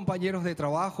nuestros compañeros de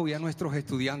trabajo y a nuestros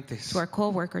estudiantes. To our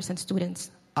co-workers and students,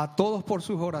 A todos por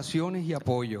sus oraciones y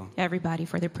apoyo. everybody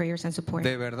for their prayers and support.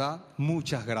 De verdad,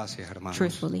 muchas gracias, hermanos.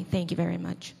 Truthfully, thank you very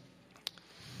much.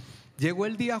 Llegó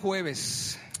el día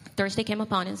jueves, Thursday came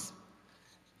upon us.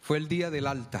 fue el día del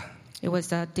alta. It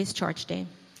was a discharge day,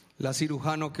 La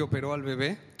cirujano que operó al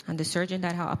bebé and the surgeon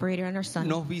that operated on our son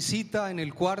nos visita en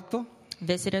el cuarto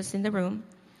visited us in the room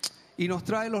y nos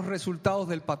trae los resultados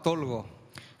del patólogo.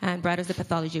 and brought us the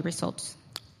pathology results.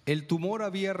 El tumor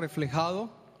había reflejado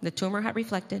The tumor had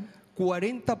reflected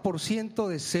 40%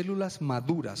 de células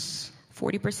maduras,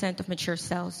 40% of mature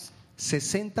cells,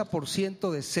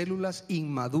 60% de células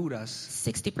inmaduras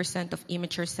 60% of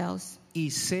immature cells, y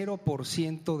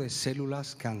 0% de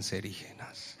células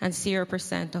cancerígenas. and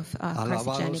 0% of Alabado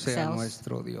carcinogenic sea cells.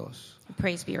 nuestro Dios.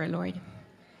 Praise be our Lord.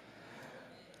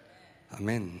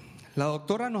 Amén. La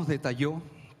doctora nos detalló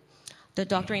The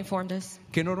doctor informed us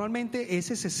que normalmente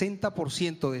ese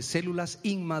 60% de células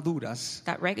inmaduras,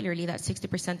 that regularly that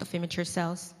 60% of immature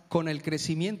cells, con el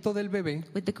crecimiento del bebé,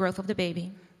 with the growth of the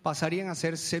baby, pasarían a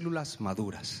ser células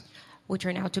maduras. would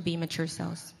turn out to be mature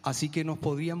cells. Así que nos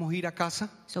podríamos ir a casa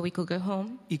So we could go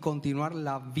home y continuar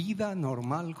la vida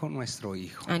normal con nuestro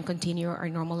hijo. and continue our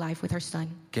normal life with our son.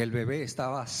 Que el bebé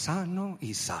estaba sano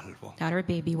y salvo That our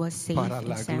baby was safe para and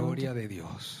la sound gloria de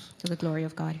Dios. to the glory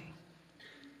of God.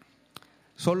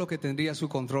 Solo que tendría su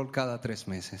control cada 3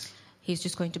 meses He's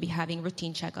just going to be having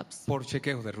routine checkups por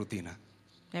chequeos de rutina.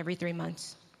 every 3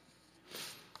 months.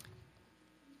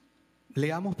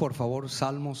 Leamos por favor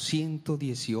Salmo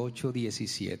 118,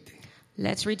 17.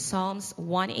 Let's read Psalms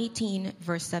 118,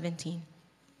 verse 17.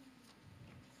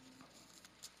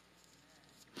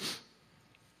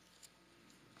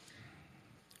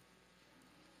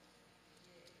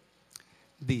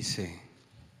 dice,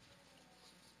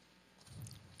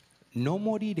 no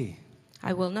moriré,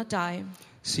 I will not die,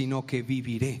 sino que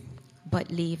viviré but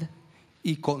live,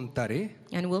 y contaré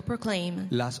and will proclaim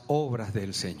las obras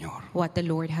del Señor. what the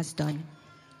Lord has done.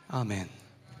 Amén.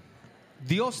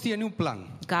 Dios tiene un plan.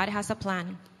 God has a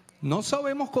plan. No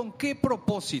sabemos con qué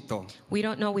propósito We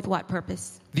don't know with what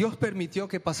purpose, Dios permitió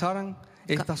que pasaran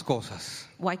estas cosas.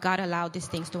 why God allowed these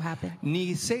things to happen.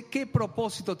 Ni sé qué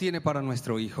propósito tiene para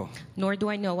nuestro hijo, Nor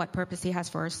do I know what purpose He has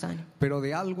for our son. pero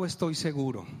de algo estoy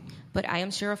seguro. But I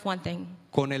am sure of one thing.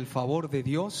 Con el favor de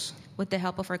Dios, With the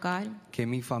help of our God, que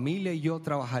mi familia y yo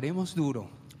trabajaremos duro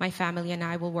my family and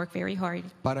I will work very hard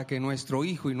para que nuestro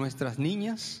hijo y nuestras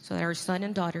niñas so that our son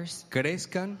and daughters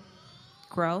crezcan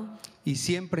grow y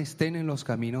siempre estén en los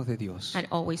caminos de Dios. and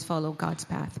always follow God's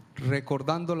path.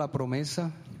 Recordando la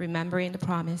promesa Remembering the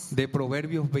promise de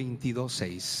Proverbios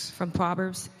 22:6. from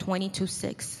Proverbs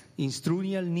 22:6.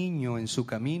 Instruye al niño en su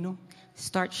camino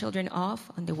Start children off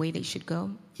on the way they should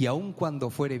go, y aun cuando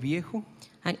fuere viejo,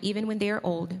 and even when they are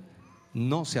old,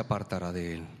 no se apartará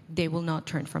de él. they will not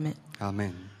turn from it.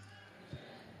 Amén.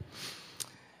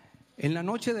 En la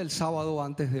noche del sábado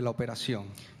antes de la operación,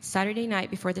 Saturday night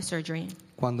before the surgery,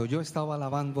 cuando yo estaba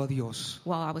alabando a Dios,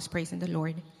 while I was praising the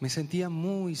Lord, me sentía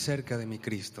muy cerca de mi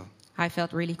Cristo. I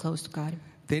felt really close to God.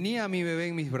 Tenía a mi bebé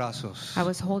en mis brazos I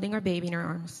was holding our baby in our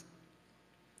arms,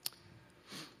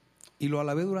 y lo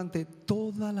alabé durante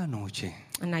toda la noche.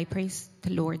 and I praised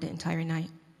the Lord the entire night.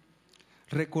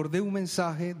 Recordé un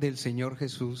mensaje del Señor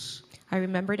Jesús I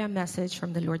remembered a message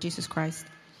from the Lord Jesus Christ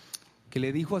que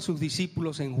le dijo a sus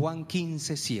discípulos en Juan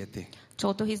 15:7.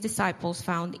 told to His disciples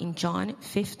found in John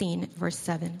 15, verse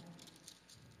 7.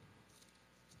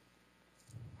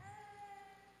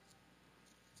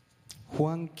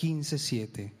 Juan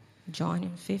 15:7.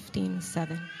 John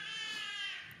 15:7.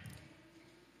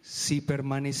 Si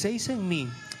permanecéis en mí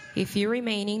If you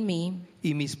remain in me,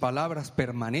 y mis palabras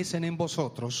permanecen en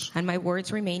vosotros, and my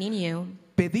words remain in you,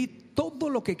 pedid todo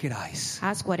lo que queráis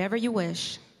ask whatever you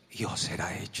wish, y os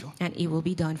será hecho. and it will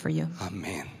be done for you.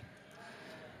 Amén.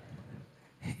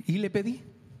 Y le pedí.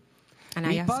 And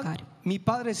I asked God. Mi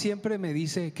padre siempre me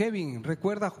dice, Kevin,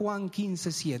 recuerda Juan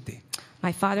 15:7.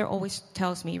 My father always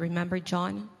tells me, remember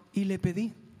John? Y le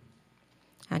pedí.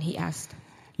 And he asked.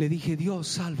 Le dije, Dios,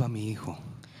 salva a mi hijo.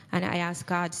 And I asked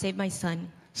God, save my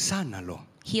son, Sánalo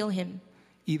heal him,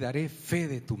 y daré fe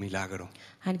de tu milagro.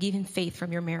 and give him faith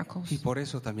from your miracles. Y por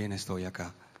eso también estoy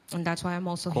acá, And that's why I'm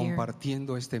also here,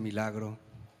 compartiendo este milagro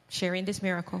sharing this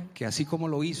miracle, que así como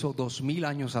lo hizo 2000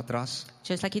 años atrás,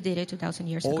 just like he did it 2,000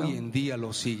 years ago. hoy en día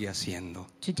lo sigue haciendo.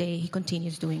 Today he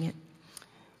continues doing it.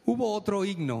 Hubo otro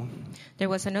himno There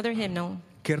was another hymnal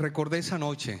que recordé esa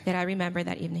noche. that I remember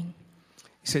that evening.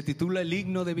 Se titula El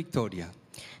himno de victoria.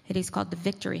 It is called the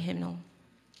Victory Hymnal.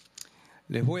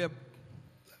 Les voy a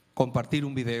compartir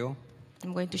un video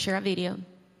I'm going to share a video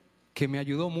que me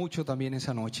ayudó mucho también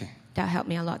esa noche. that helped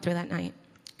me a lot through that night.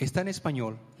 Está en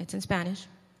español, It's in Spanish,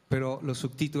 pero los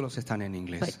subtítulos están en but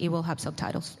inglés. it will have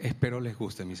subtitles. Espero les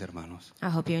guste, mis hermanos. I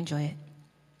hope you enjoy it.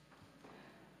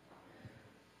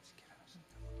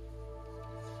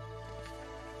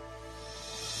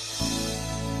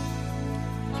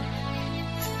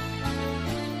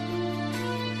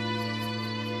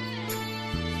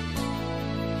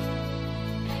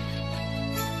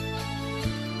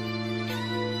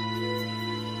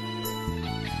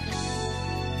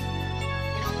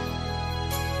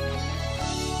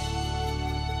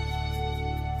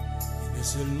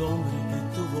 Es el hombre que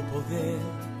tuvo poder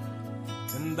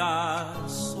de andar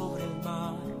sobre el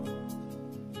mar.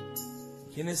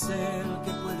 ¿Quién es el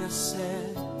que puede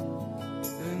hacer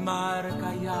el mar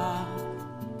callar?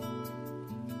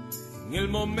 En el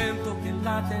momento que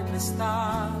la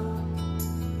tempestad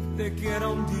te quiera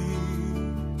hundir,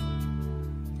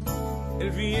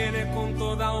 Él viene con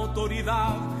toda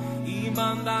autoridad y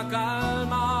manda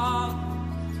calma.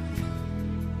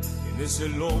 ¿Quién es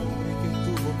el hombre que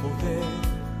tuvo poder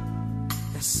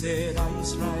de hacer a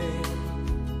Israel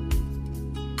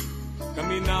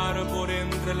caminar por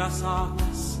entre las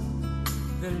aguas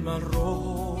del Mar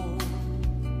Rojo?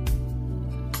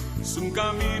 Es un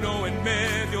camino en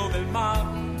medio del mar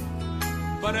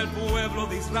para el pueblo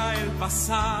de Israel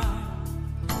pasar.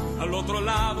 Al otro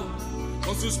lado,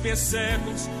 con sus pies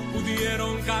secos,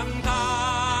 pudieron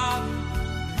cantar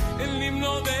el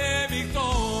himno de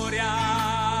victoria.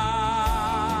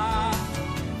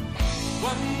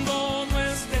 Cuando no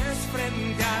estés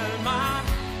frente al mar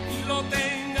y lo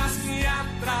tengas que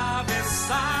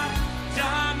atravesar,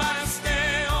 llama a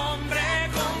este hombre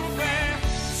con fe,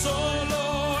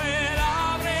 solo Él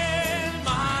abre el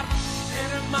mar.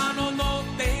 Hermano, no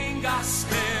tengas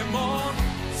temor,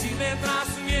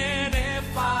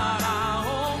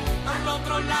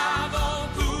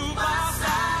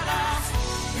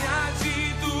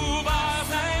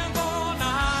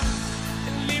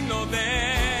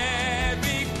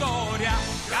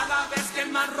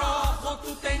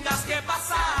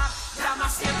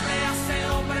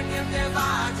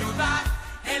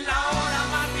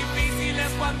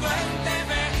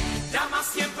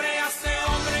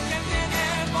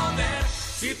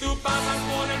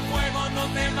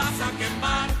 a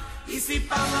quemar. Y si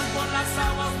pasas por las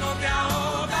aguas no te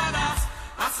ahogarás.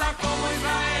 Pasa como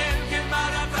Israel que el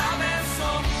mar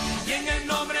atravesó. Y en el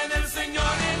nombre del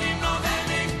Señor el himno de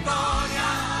victoria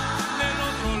del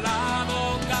otro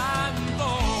lado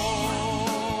cantó.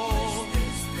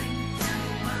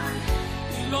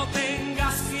 Y lo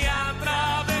tengas que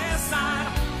atravesar,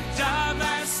 llama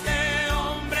a este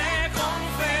hombre con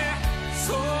fe.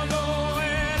 Solo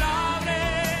él abre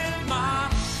el mar.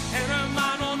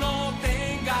 Hermano, no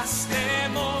tengas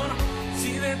temor.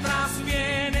 Si detrás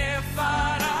viene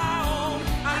Faraón,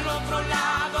 al otro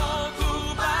lado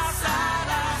tú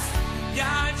pasarás. Y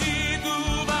allí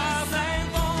tú vas a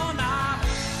entonar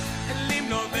el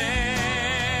himno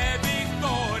de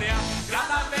victoria.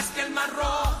 Cada vez que el mar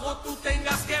rojo tú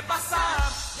tengas que pasar,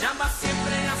 llama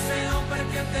siempre a ese hombre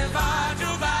que te va a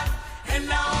ayudar. En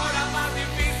la hora más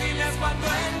difícil es cuando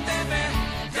él te ve.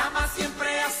 Llama siempre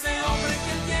a ese hombre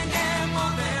que tiene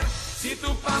poder. Si tú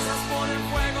pasas por el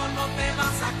fuego no te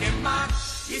vas a quemar.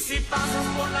 Y si pasas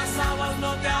por las aguas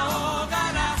no te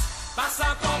ahogarás.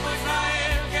 Pasa como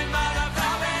Israel que el mar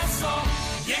atravesó.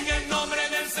 Y en el nombre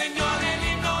del Señor el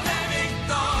himno de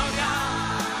victoria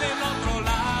del otro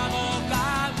lado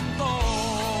cantó.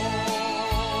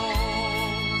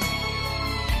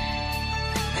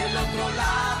 El otro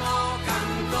lado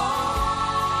cantó.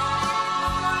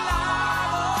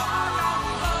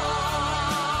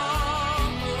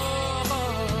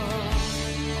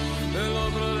 El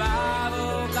otro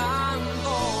lado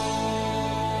cantó.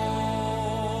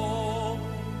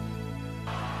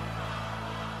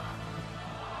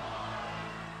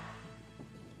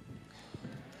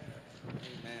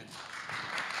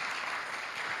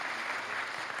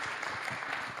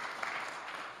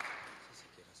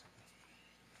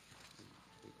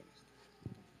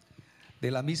 De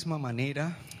la misma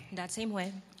manera, That same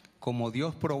way, como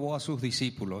Dios probó a sus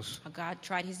discípulos God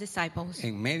tried his disciples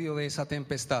en medio de esa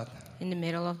tempestad, in the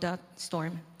middle of the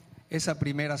storm. esa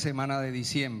primera semana de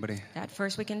diciembre, That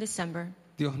first week in December,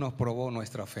 Dios nos probó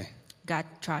nuestra fe. God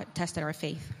tested our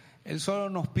faith. Él solo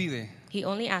nos pide He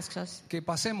only asks us que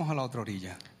pasemos a la otra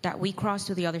orilla that we cross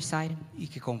to the other side y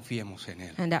que confiemos en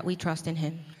Él. and that we trust in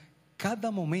Him.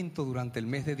 Cada momento durante el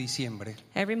mes de diciembre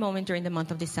Every moment during the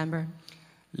month of December,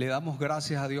 le damos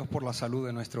gracias a Dios por la salud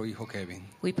de nuestro hijo Kevin.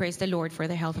 we praise the Lord for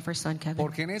the health of our son Kevin.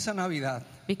 Porque en esa Navidad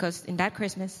Because in that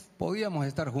Christmas, podíamos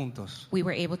estar juntos, we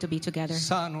were able to be together,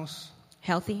 sanos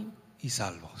healthy y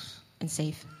salvos. and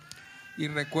safe. Y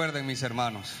recuerden, mis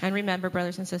hermanos, And remember,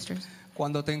 brothers and sisters,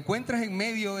 cuando te encuentres en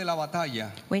medio de la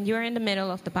batalla, when you're in the middle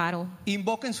of the battle,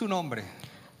 invoquen su nombre.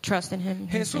 trust in Him.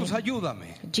 His Jesús, name.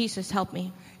 ayúdame. Jesus, help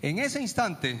me. En ese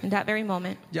instante, In that very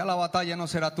moment, ya la batalla no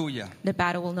será tuya, the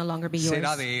battle will no longer be yours.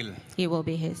 será de Él. It will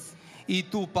be His. Y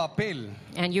tu papel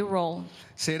And your role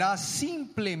será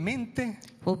simplemente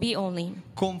will be only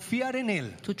confiar en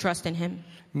Él to trust in Him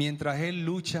mientras Él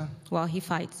lucha while He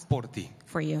fights por ti.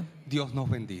 for you. Dios nos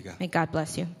bendiga. May God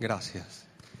bless you. Gracias.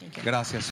 Thank you. Gracias.